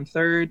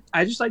 Third,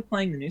 I just like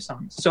playing the new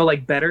songs. So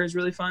like Better is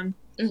really fun.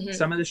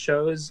 Some of the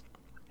shows,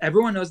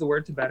 everyone knows the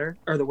words to Better.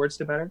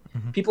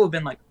 People have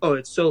been like, oh,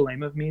 it's so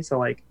lame of me. So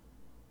like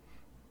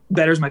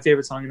Better's my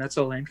favorite song, and that's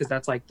so lame because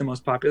that's like the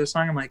most popular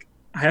song. I'm like,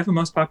 I have the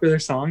most popular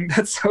song.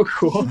 That's so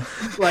cool.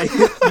 Like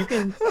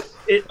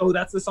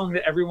that's the song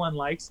that everyone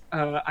likes.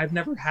 I've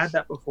never had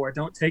that before.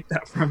 Don't take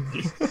that from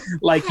me.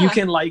 Like you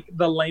can like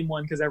the lame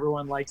one because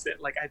everyone likes it.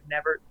 Like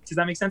does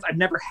that make sense? I've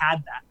never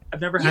had that.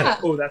 I've never had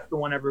oh, that's the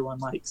one everyone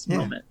likes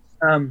moment.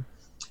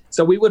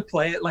 So we would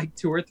play it like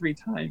 2 or 3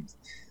 times.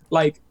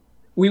 Like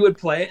we would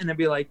play it and then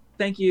be like,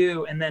 thank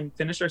you. And then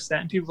finish our set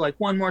and people were like,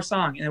 one more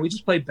song. And then we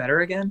just play Better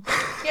again.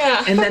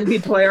 Yeah. And then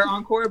we'd play our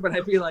encore. But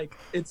I'd be like,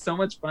 it's so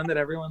much fun that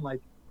everyone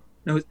like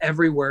knows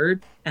every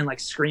word and like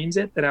screams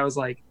it that I was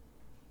like,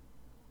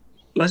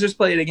 let's just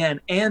play it again.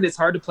 And it's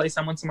hard to play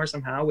Someone Somewhere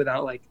Somehow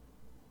without like,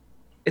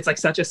 it's like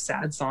such a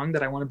sad song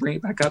that I want to bring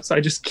it back up. So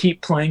I just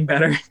keep playing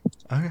Better.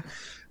 Okay.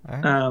 All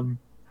right.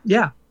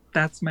 Yeah,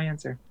 that's my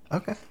answer.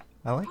 Okay.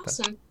 I like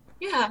Awesome. that.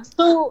 Yeah.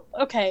 So,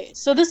 okay.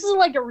 So this is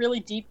like a really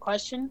deep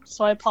question.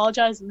 So I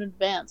apologize in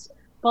advance.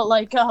 But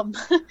like,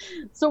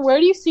 so where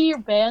do you see your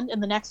band in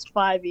the next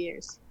 5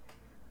 years?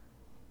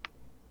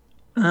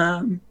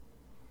 I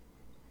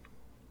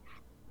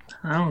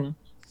don't know.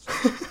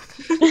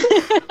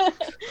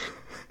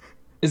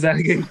 Is that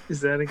a good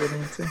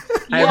answer?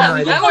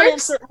 Yeah, that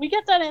works. We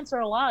get that answer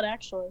a lot,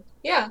 actually.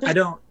 Yeah. I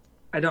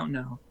don't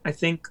know. I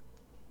think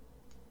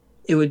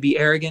it would be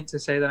arrogant to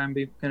say that I'm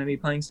going to be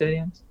playing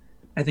stadiums.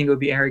 I think it would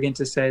be arrogant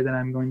to say that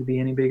I'm going to be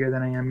any bigger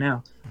than I am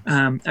now.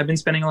 I've been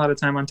spending a lot of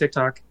time on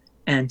TikTok,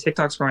 and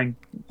TikTok's growing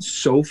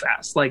so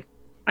fast. Like,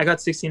 I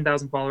got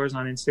 16,000 followers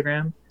on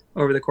Instagram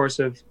over the course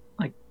of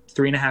like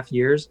 3.5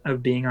 years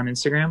of being on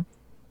Instagram,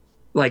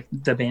 like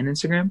the band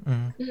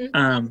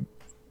Instagram.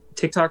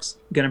 TikTok's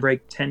going to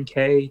break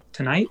 10K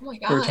tonight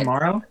or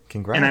tomorrow.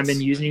 Congrats. And I've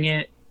been using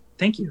it.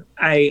 Thank you.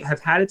 I have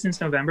had it since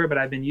November, but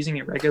I've been using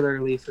it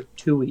regularly for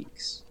 2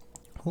 weeks.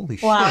 Holy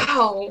shit.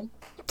 Wow.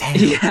 Damn.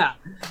 Yeah.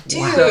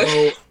 Dude.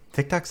 So,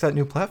 TikTok's that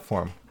new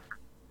platform.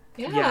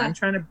 yeah, I'm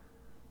trying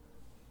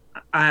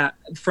to...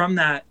 from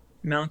that,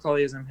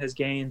 Melancholyism has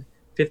gained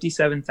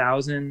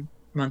 57,000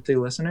 monthly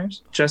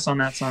listeners just on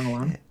that song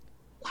alone.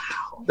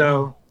 Wow.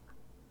 So,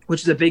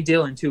 which is a big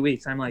deal in 2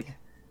 weeks. I'm like,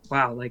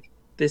 wow, like,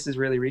 this is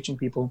really reaching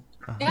people.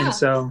 Yeah. And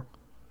so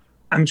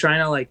I'm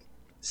trying to like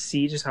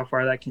see just how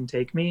far that can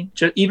take me.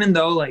 Even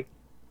though like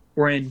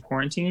we're in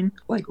quarantine,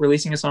 like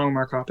releasing a song with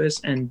Mark Hoppus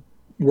and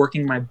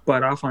working my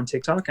butt off on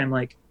TikTok, I'm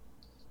like,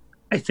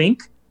 I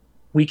think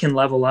we can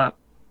level up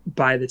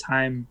by the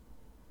time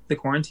the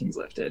quarantine's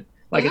lifted.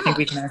 Like, I think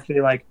we can actually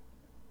like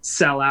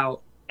sell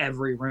out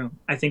every room.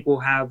 I think we'll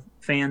have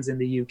fans in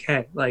the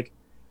UK. Like,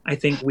 I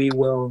think we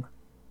will.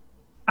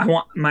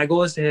 My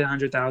goal is to hit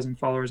 100,000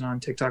 followers on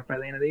TikTok by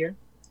the end of the year.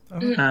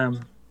 Okay.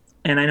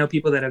 And I know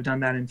people that have done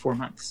that in 4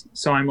 months.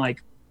 So I'm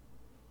like,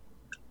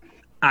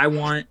 I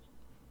want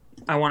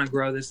to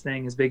grow this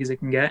thing as big as it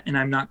can get, and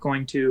I'm not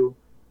going to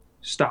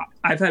stop.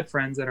 I've had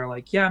friends that are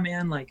like, yeah,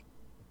 man, like,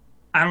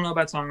 I don't know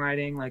about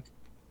songwriting. Like,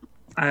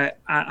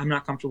 I'm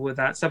not comfortable with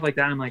that, stuff like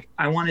that. I'm like,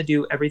 I want to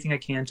do everything I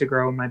can to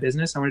grow my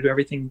business. I want to do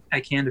everything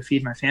I can to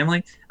feed my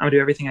family. I want to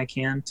do everything I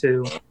can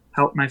to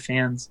help my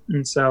fans.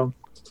 And so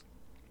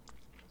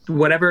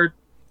whatever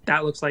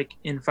that looks like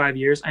in 5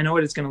 years, I know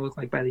what it's going to look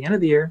like by the end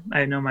of the year.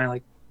 I know my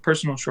like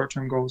personal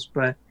short-term goals,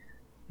 but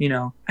you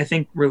know, I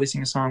think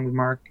releasing a song with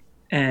Mark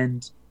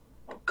and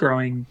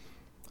growing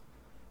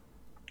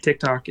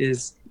TikTok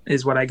is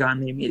what I got in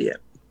the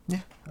immediate.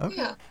 Yeah. Okay.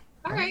 Yeah.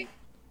 All right.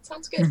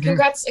 Sounds good.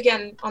 Congrats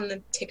again on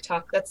the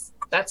TikTok.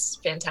 That's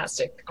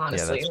fantastic.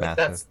 Honestly, Yeah,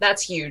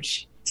 that's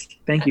huge.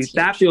 Thank you. That's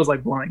That huge. feels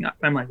like blowing up.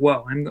 I'm like,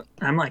 whoa,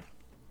 I'm like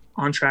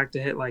on track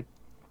to hit like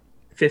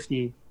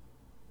 50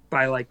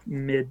 by like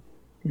mid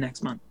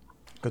next month.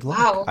 Good luck.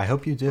 Wow. I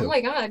hope you do. Oh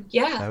my god,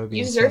 yeah. That would be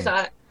you deserve insane.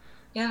 that.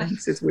 Yeah.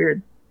 Thanks. It's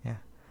weird. Yeah.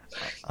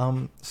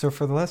 So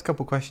for the last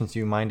couple questions, do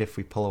you mind if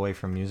we pull away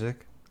from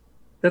music?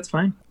 That's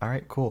fine. All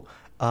right, cool.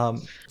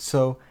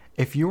 So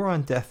if you were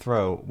on death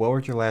row, what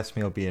would your last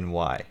meal be and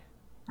why?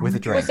 With a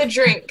drink. With a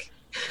drink.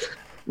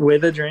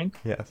 With a drink.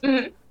 Yes.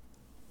 Mm-hmm.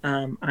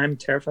 I'm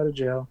terrified of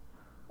jail.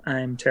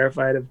 I'm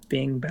terrified of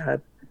being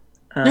bad.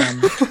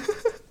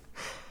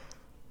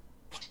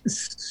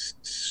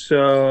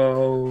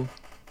 So,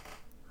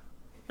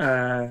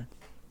 can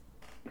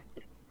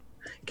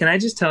I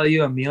just tell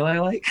you a meal I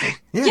like?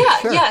 Yeah,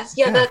 sure. yes,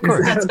 yeah, of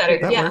course. that's better.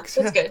 That yeah, works,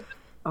 that's good.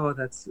 Oh,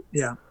 that's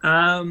yeah.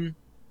 I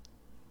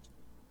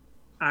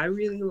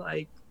really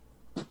like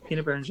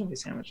peanut butter and jelly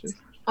sandwiches.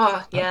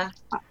 Oh, yeah.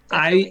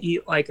 I definitely.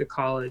 eat like a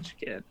college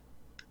kid.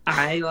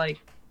 I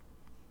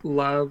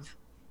love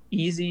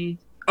easy.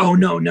 Oh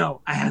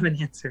no! I have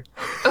an answer.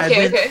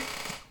 Okay.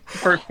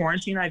 For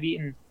quarantine, I've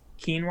eaten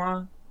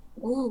quinoa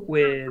Ooh.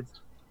 with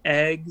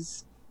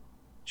eggs,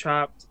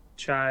 chopped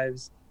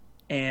chives,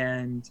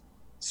 and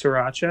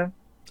sriracha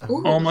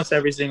Ooh. almost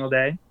every single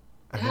day.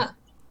 Yeah.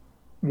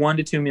 1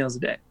 to 2 meals a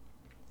day.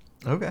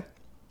 Okay.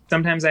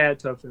 Sometimes I add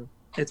tofu.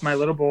 It's my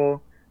little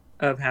bowl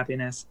of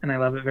happiness, and I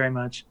love it very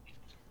much.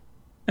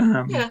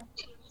 Yeah.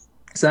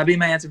 So that'd be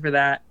my answer for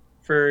that.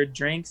 For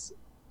drinks,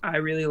 I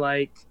really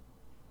like.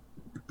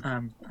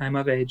 I'm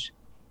of age.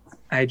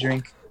 I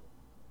drink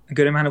a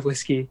good amount of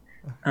whiskey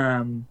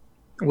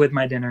with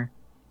my dinner,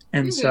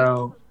 and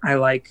so I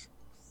like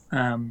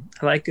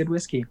good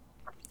whiskey.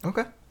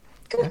 Okay.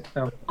 Good.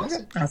 So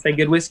Awesome. I'll say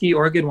good whiskey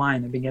or good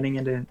wine. I've been getting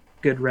into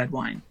good red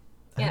wine.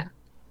 Yeah.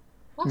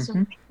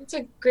 Awesome. That's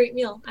a great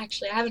meal.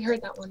 Actually, I haven't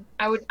heard that one.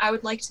 I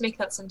would like to make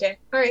that someday.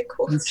 All right.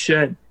 Cool. You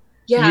should.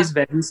 Yeah. Use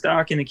veggie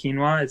stock in the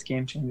quinoa. It's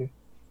game changer.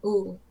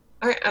 Ooh.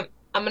 All right.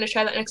 I'm gonna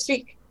try that next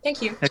week.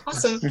 Thank you.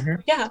 Awesome.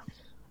 Mhm. Yeah.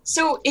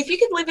 So, if you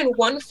could live in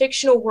one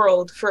fictional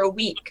world for a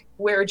week,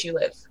 where would you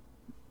live?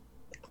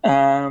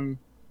 I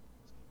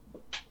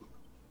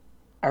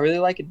really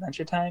like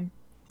Adventure Time.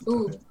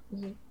 Ooh.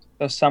 Mhm.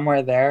 So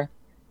somewhere there.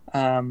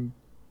 I don't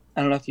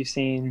know if you've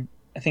seen.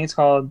 I think it's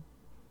called.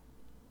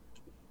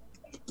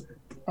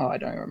 Oh, I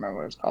don't even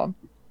remember what it's called.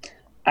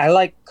 I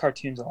like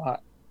cartoons a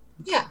lot.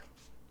 Yeah.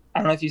 I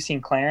don't know if you've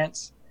seen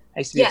Clarence. I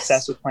used to be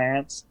obsessed with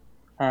Clarence.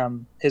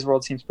 His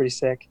world seems pretty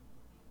sick.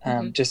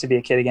 Just to be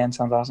a kid again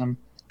sounds awesome.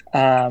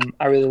 I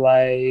really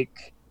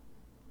like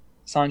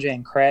Sanjay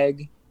and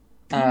Craig.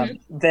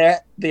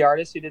 The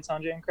artist who did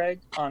Sanjay and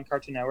Craig on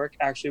Cartoon Network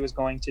actually was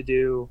going to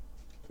do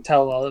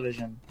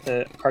Television,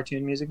 the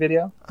cartoon music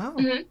video. Oh.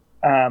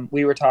 Mhm.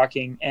 We were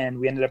talking, and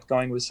we ended up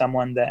going with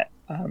someone that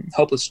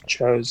Hopeless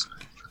chose.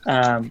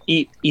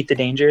 Eat the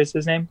Danger is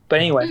his name. But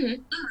anyway,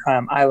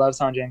 I love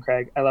Sanjay and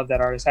Craig. I love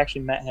that artist. I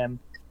actually met him,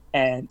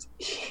 and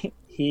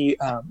he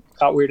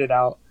got weirded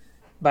out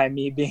by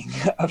me being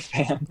a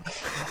fan.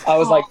 I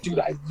was like, dude,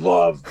 I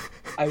love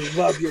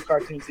your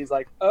cartoons. He's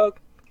like, oh,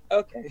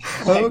 okay.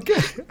 Okay.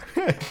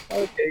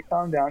 Okay,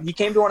 calm down. He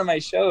came to one of my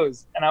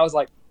shows, and I was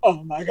like,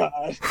 oh my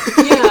god.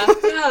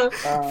 Yeah.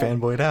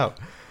 Fanboyed out.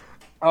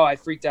 Oh, I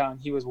freaked out.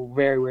 He was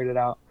very weirded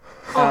out.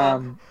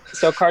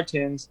 So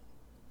cartoons,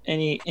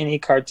 any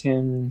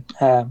cartoon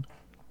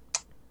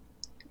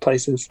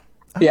places.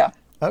 Yeah.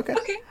 Okay.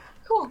 Okay.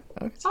 Cool.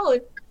 Okay.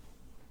 Solid.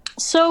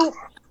 So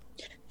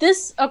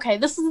this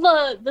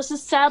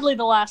is sadly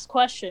the last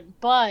question,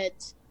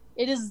 but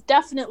it is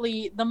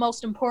definitely the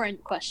most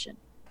important question.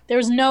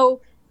 There's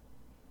no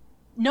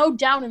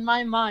doubt in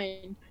my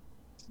mind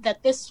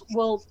that this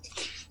will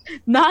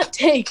not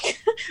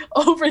take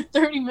over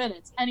 30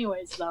 minutes.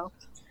 Anyways, though.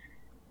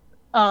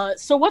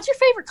 So what's your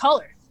favorite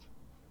color?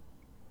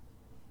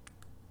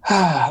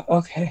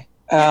 Okay.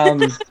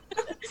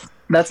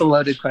 That's a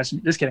loaded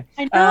question. Just kidding.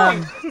 I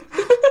know.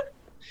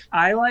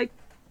 I like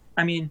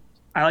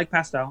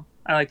pastel.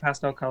 I like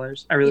pastel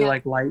colors. I really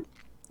like light,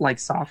 like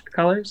soft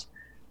colors.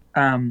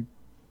 I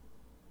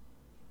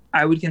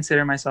would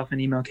consider myself an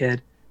emo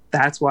kid.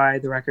 That's why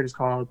the record is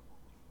called.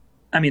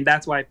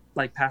 That's why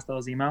like pastel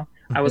is emo.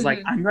 I was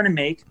like, I'm gonna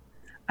make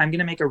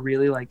a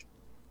really like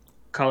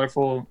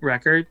colorful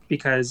record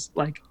because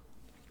like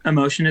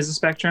emotion is a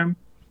spectrum,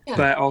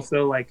 but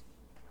also like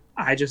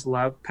I just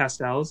love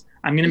pastels.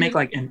 I'm gonna make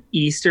like an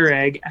Easter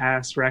egg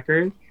ass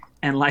record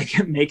and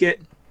like make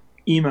it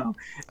emo,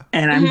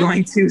 and I'm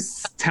going to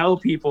tell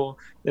people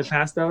that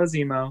pastel is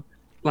emo.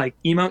 Like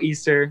emo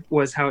Easter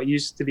was how it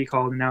used to be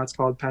called, and now it's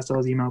called pastel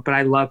is emo. But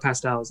I love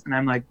pastels, and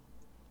I'm like,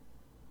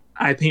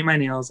 I paint my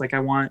nails like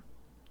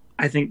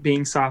I think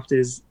being soft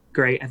is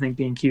great. I think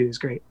being cute is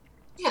great.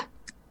 Yeah.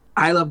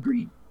 I love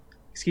green.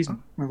 Excuse me,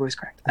 my voice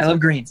cracked. I love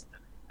green.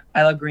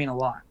 I love green a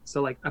lot.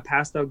 So like a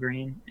pastel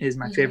green is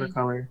my favorite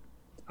color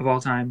of all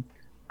time.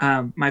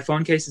 My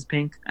phone case is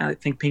pink. I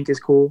think pink is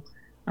cool.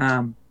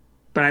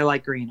 But I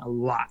like green a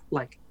lot.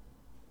 Like,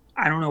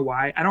 I don't know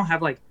why. I don't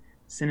have like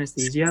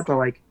synesthesia, but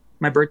like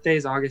my birthday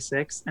is August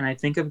 6th, and I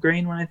think of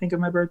green when I think of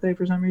my birthday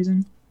for some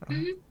reason.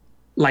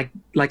 Like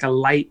a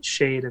light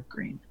shade of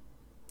green.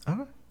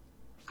 Okay.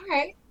 All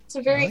right.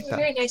 It's a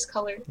very nice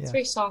color. It's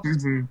very soft.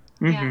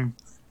 Yeah.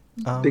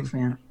 Big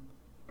fan.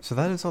 So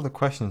that is all the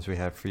questions we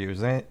have for you.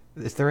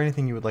 Is there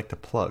anything you would like to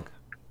plug?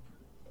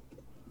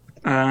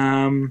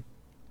 I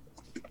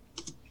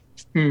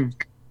have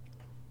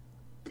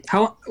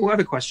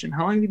a question.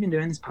 How long have you been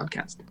doing this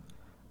podcast?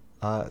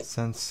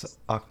 Since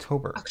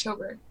October.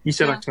 You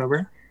said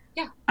October?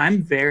 Yeah.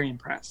 I'm very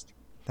impressed.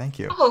 Thank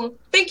you. Oh,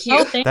 thank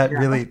you.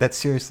 That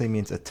seriously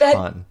means a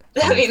ton.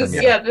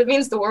 That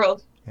means the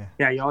world.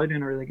 Yeah, y'all are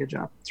doing a really good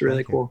job. It's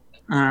really cool.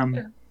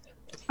 I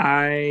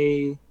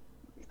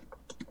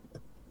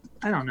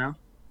don't know.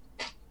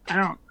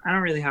 I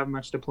don't really have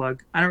much to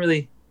plug.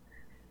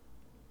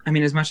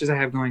 As much as I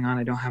have going on,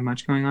 I don't have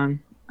much going on.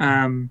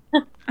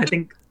 I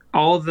think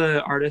all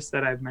the artists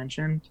that I've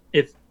mentioned,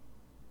 if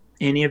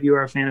any of you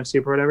are a fan of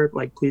Soup or whatever,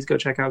 like, please go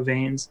check out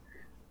Veins.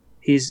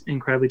 He's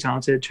incredibly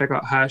talented. Check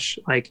out Hush,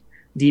 like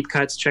Deep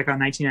Cuts. Check out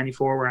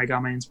 1994, where I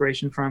got my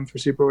inspiration from for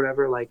Soup or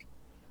whatever. Like,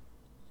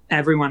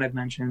 everyone I've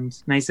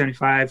mentioned,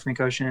 1975, Frank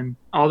Ocean,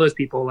 all those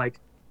people, like,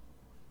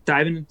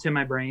 dive into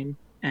my brain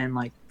and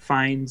like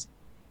find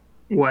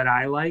what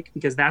I like,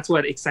 because that's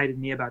what excited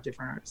me about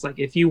different artists. Like,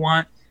 if you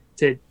want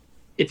to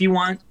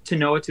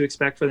know what to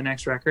expect for the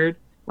next record,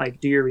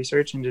 like, do your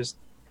research and just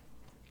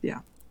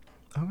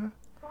Okay.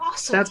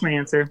 Awesome. That's my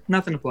answer.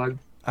 Nothing to plug.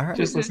 All right.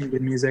 Just listen to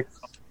good music.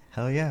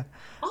 Hell yeah.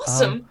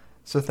 Awesome.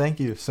 So thank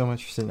you so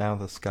much for sitting down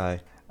with us,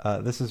 Sky.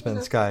 This has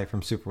been Sky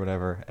from Super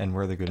Whatever, and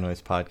we're the Good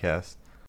Noise Podcast.